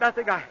matter?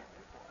 Nothing.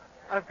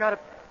 I've got a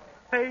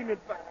pain in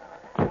my...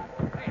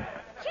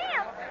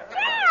 Champ!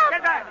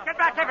 Get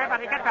back,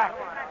 everybody, get back.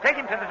 Take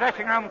him to the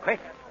dressing room, quick.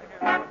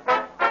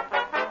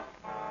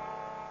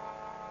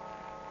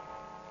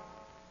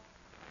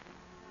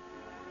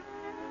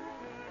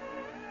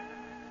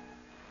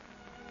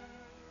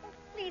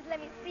 Please let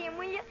me see him,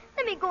 will you?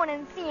 Let me go in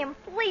and see him,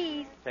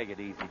 please. Take it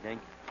easy,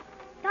 Dink.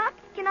 Doc,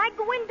 can I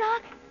go in,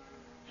 Doc?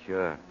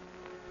 Sure.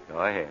 Go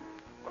ahead.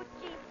 Oh,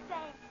 gee,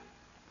 thanks.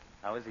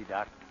 How is he,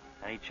 Doc?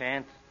 Any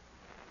chance?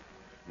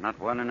 Not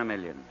one in a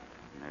million.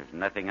 There's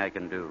nothing I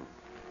can do.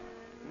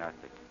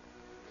 Nothing.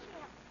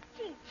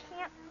 Gee,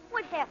 champ,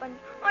 what happened?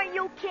 Are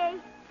you okay?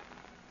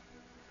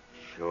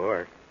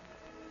 Sure.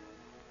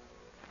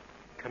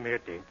 Come here,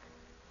 Dink.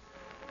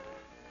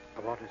 I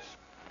want to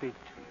speak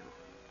to you.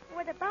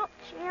 What about,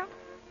 champ?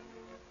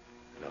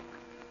 Look.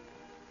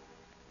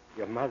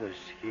 Your mother's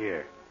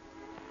here.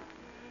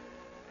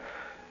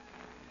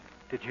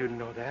 Did you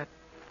know that?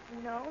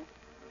 No.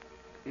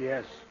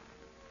 Yes.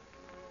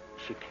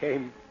 She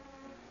came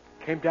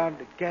down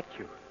to get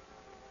you.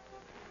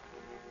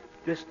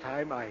 This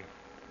time I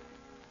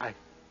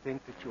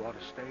think that you ought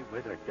to stay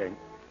with her, Dink.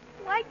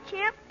 Why,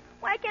 champ?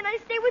 Why can't I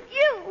stay with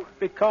you?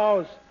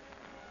 Because...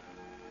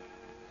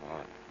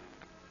 Oh,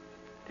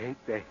 Dink,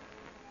 they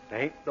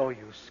ain't no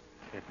use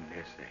kidding,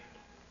 is they?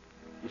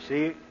 You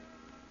see,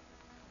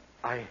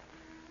 I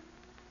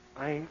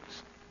ain't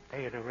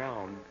staying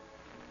around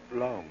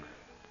long.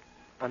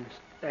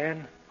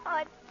 Understand?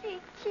 Oh, gee,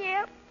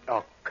 champ.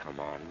 Oh, come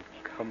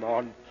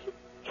on.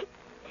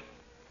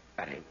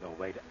 That ain't no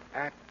way to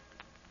act.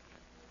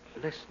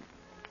 Listen.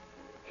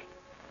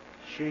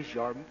 She's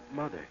your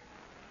mother.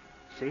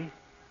 See?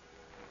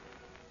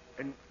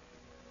 And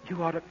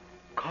you ought to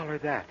call her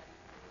that.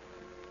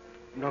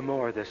 No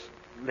more of this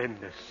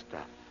Linda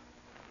stuff.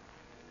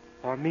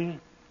 For me,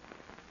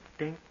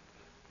 Dink?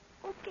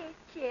 Okay,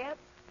 champ.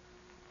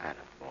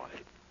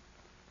 Attaboy.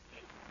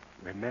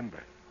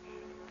 Remember,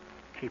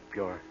 keep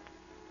your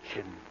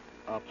chin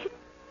up.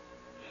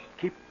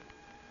 Keep...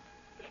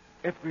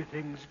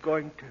 Everything's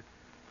going to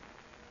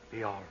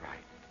be all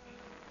right.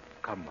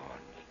 Come on.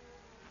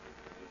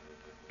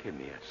 Give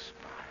me a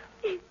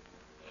smile.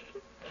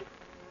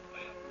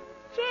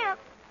 Champ!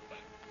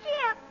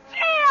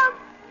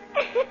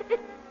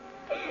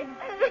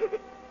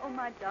 Oh,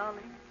 my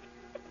darling.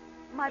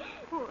 My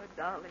poor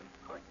darling.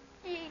 Oh,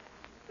 gee,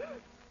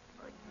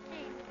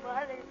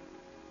 Mother.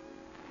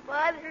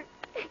 Mother,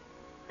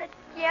 the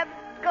champ's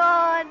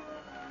gone.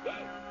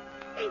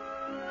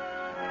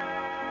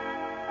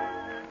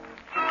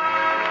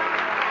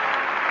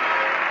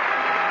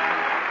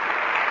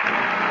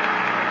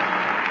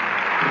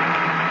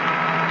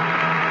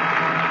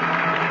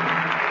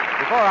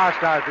 Before our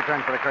stars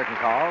return for the curtain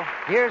call,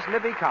 here's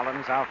Libby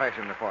Collins, our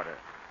fashion reporter.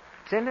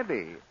 Say,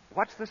 Libby,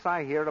 what's this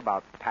I hear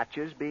about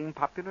patches being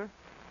popular?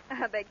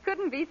 They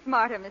couldn't be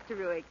smarter, Mr.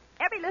 Ruick.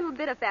 Every little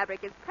bit of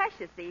fabric is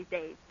precious these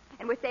days,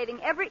 and we're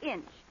saving every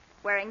inch.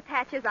 Wearing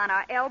patches on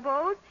our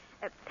elbows,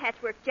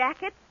 patchwork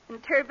jackets,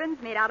 and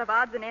turbans made out of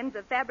odds and ends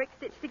of fabric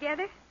stitched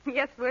together.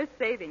 Yes, we're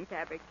saving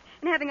fabric.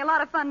 and having a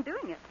lot of fun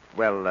doing it.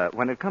 Well,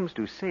 when it comes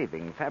to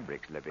saving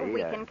fabrics, Libby...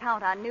 We can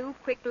count on new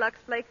Quick Lux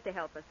Flakes to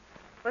help us.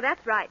 Well,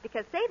 that's right,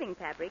 because saving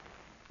fabric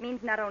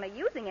means not only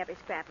using every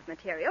scrap of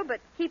material,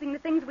 but keeping the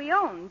things we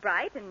own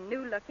bright and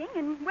new-looking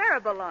and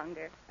wearable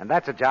longer. And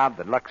that's a job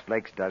that Lux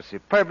Flakes does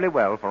superbly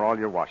well for all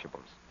your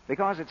washables,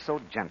 because it's so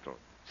gentle,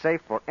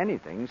 safe for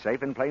anything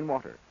safe in plain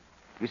water.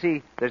 You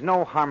see, there's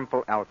no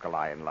harmful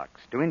alkali in Lux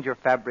to injure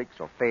fabrics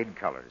or fade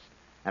colors.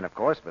 And, of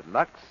course, with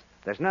Lux,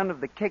 there's none of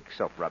the cake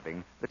soap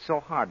rubbing that's so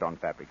hard on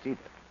fabrics either.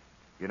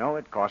 You know,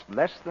 it costs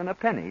less than a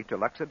penny to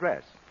Lux a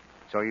dress.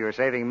 So you're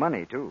saving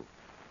money, too.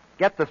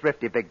 Get the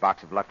thrifty big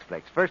box of Lux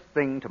Flakes first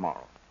thing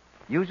tomorrow.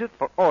 Use it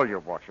for all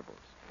your washables,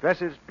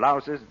 dresses,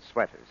 blouses, and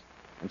sweaters.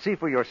 And see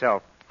for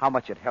yourself how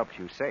much it helps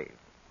you save.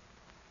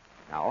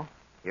 Now,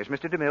 here's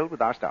Mr. DeMille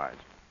with our stars.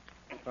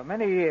 For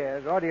many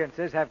years,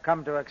 audiences have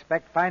come to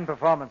expect fine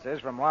performances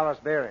from Wallace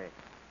Beery.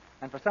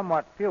 And for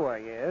somewhat fewer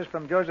years,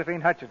 from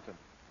Josephine Hutchinson.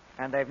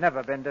 And they've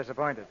never been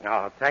disappointed.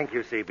 Oh, thank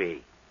you,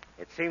 C.B.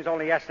 It seems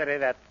only yesterday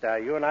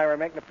that you and I were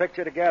making a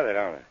picture together,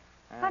 don't it?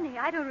 Funny,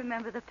 I don't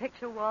remember the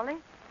picture, Wally.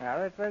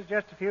 Well, it was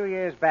just a few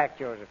years back,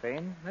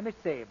 Josephine. Let me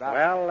see.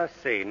 Well, let's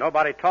see.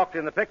 Nobody talked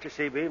in the picture,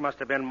 C.B. Must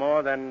have been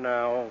more than,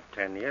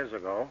 10 years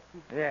ago.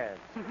 Yes.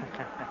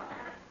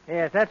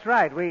 Yes, that's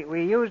right.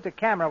 We used a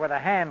camera with a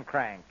hand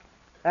crank.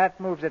 That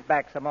moves it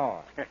back some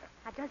more. Now,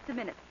 just a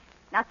minute.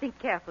 Now, think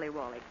carefully,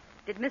 Wally.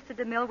 Did Mr.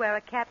 DeMille wear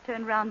a cap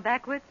turned round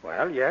backwards?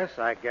 Well, yes,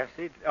 I guess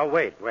he... Oh,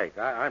 wait.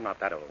 I'm not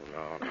that old,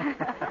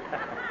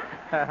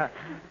 no.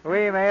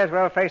 We may as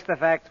well face the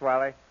facts,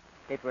 Wally.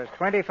 It was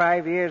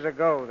 25 years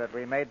ago that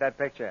we made that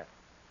picture.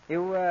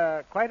 You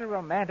were quite a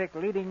romantic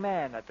leading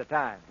man at the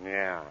time.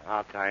 Yeah,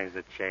 how times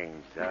have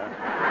changed, huh?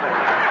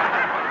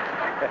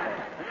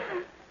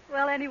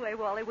 Well, anyway,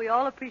 Wally, we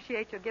all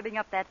appreciate your giving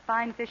up that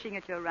fine fishing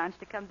at your ranch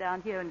to come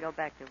down here and go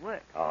back to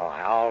work. Oh,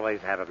 I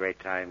always have a great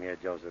time here,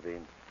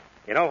 Josephine.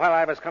 You know, while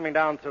I was coming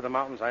down through the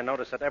mountains, I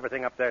noticed that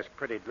everything up there's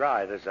pretty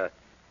dry. There's a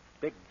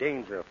big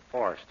danger of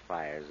forest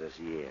fires this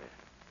year.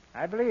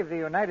 I believe the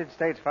United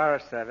States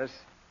Forest Service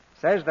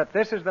says that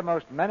this is the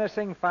most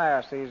menacing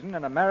fire season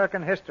in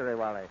American history,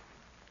 Wally,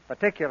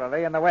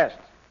 particularly in the West.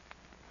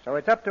 So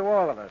it's up to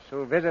all of us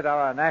who visit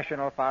our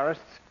national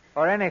forests,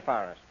 or any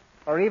forest,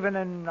 or even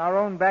in our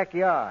own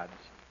backyards,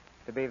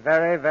 to be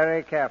very,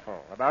 very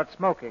careful about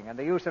smoking and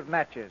the use of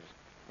matches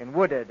in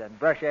wooded and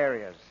brush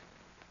areas.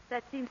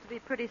 That seems to be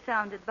pretty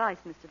sound advice,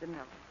 Mr.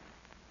 DeMille.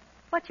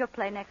 What's your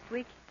play next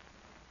week?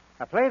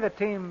 A play that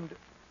teamed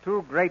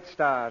two great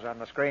stars on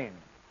the screen.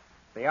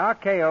 The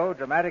RKO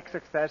dramatic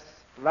success,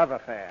 Love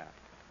Affair.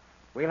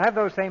 We'll have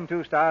those same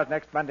two stars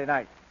next Monday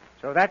night.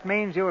 So that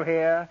means you'll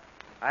hear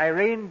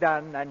Irene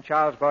Dunn and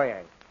Charles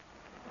Boyer.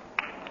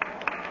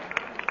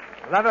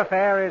 Love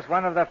Affair is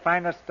one of the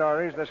finest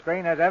stories the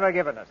screen has ever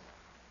given us.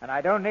 And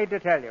I don't need to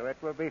tell you, it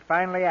will be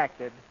finely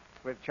acted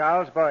with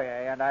Charles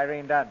Boyer and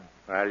Irene Dunn.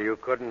 Well, you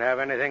couldn't have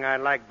anything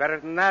I'd like better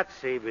than that,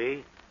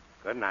 C.B.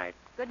 Good night.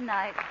 Good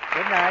night.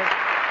 Good night.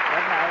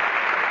 Good night.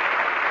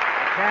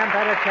 The champ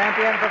had a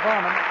champion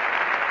performance.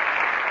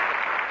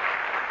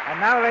 And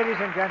now, ladies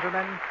and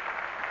gentlemen,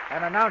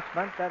 an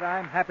announcement that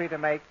I'm happy to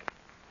make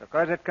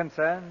because it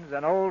concerns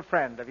an old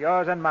friend of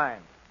yours and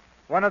mine,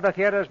 one of the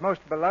theater's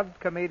most beloved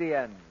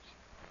comedians,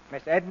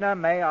 Miss Edna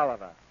May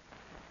Oliver.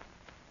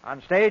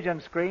 On stage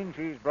and screen,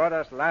 she's brought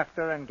us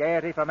laughter and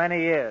gaiety for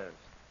many years.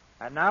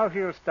 And now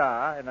she'll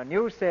star in a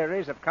new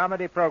series of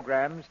comedy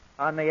programs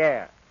on the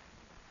air.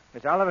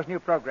 Miss Oliver's new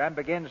program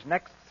begins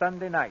next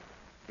Sunday night.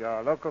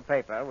 Your local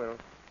paper will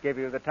give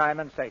you the time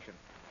and station.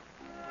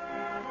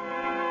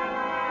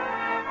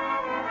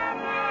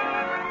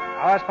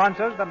 Our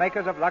sponsors, the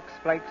makers of Lux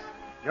Flakes,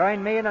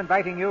 join me in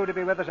inviting you to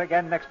be with us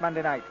again next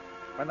Monday night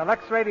when the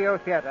Lux Radio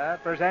Theater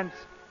presents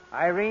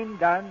Irene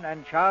Dunn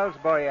and Charles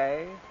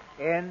Boyer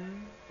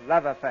in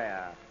Love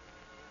Affair.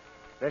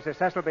 This is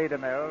Cecil B.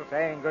 DeMille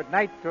saying good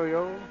night to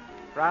you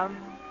from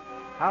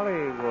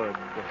Hollywood.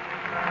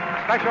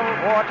 Special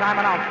wartime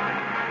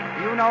announcement.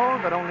 Do you know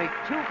that only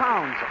 2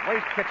 pounds of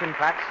waste kitchen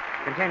fats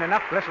contain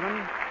enough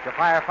glycerin to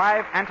fire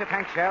 5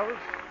 anti-tank shells?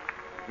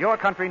 Your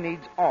country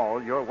needs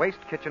all your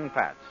waste kitchen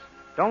fats.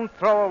 Don't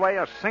throw away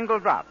a single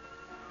drop.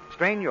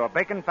 Strain your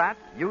bacon fat,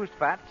 used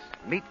fats,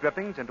 meat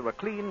drippings into a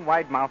clean,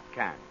 wide-mouthed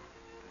can.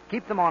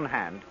 Keep them on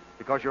hand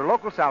because your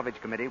local salvage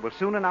committee will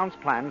soon announce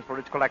plans for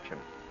its collection.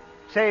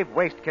 Save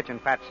waste kitchen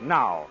fats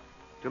now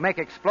to make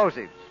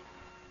explosives.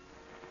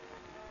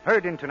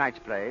 Heard in tonight's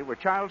play were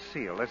Charles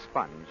Seal as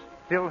Sponge,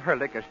 Phil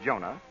Hurlick as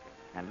Jonah,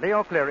 and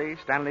Leo Cleary,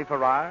 Stanley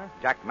Farrar,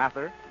 Jack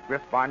Mather,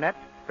 Griff Barnett,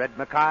 Fred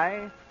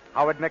Mackay,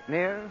 Howard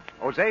McNear,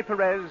 Jose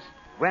Perez,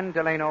 Gwen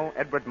Delano,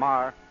 Edward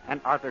Marr,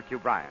 and Arthur Q.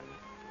 Bryan.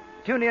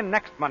 Tune in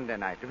next Monday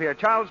night to hear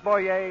Charles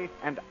Boyer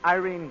and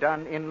Irene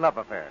Dunn in Love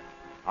Affair.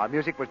 Our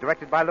music was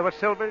directed by Louis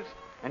Silvers,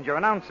 and your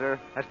announcer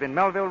has been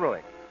Melville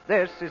Ruick.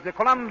 This is the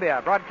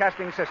Columbia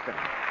Broadcasting System.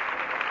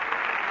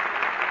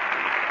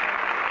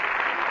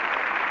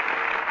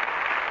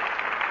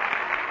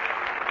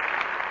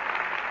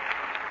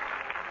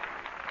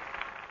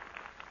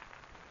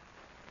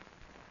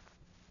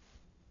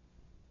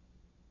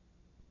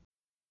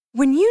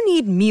 When you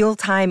need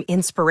mealtime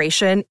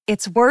inspiration,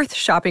 it's worth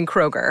shopping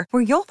Kroger,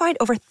 where you'll find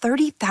over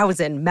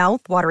 30,000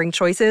 mouth-watering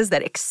choices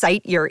that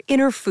excite your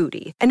inner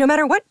foodie. And no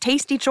matter what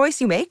tasty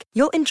choice you make,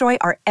 you'll enjoy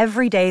our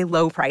everyday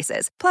low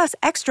prices, plus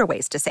extra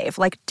ways to save,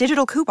 like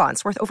digital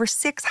coupons worth over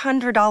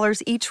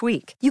 $600 each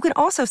week. You can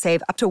also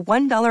save up to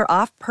 $1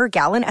 off per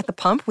gallon at the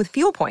pump with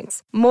fuel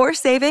points. More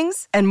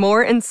savings and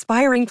more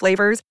inspiring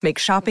flavors make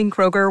shopping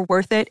Kroger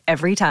worth it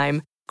every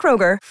time.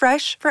 Kroger,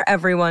 fresh for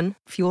everyone.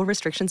 Fuel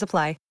restrictions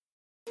apply.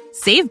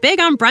 Save big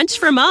on brunch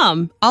for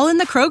mom, all in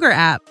the Kroger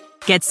app.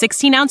 Get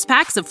 16-ounce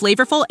packs of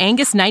flavorful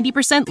Angus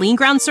 90% lean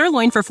ground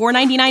sirloin for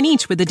 $4.99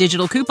 each with a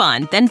digital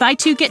coupon. Then buy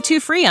 2, get 2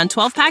 free on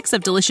 12 packs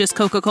of delicious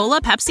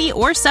Coca-Cola, Pepsi,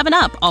 or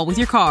 7-Up, all with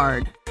your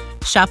card.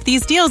 Shop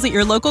these deals at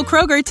your local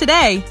Kroger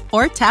today,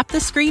 or tap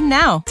the screen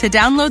now to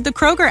download the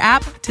Kroger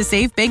app to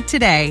save big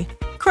today.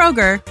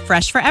 Kroger,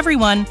 fresh for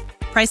everyone.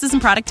 Prices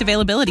and product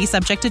availability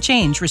subject to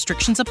change.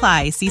 Restrictions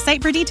apply. See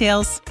site for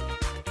details.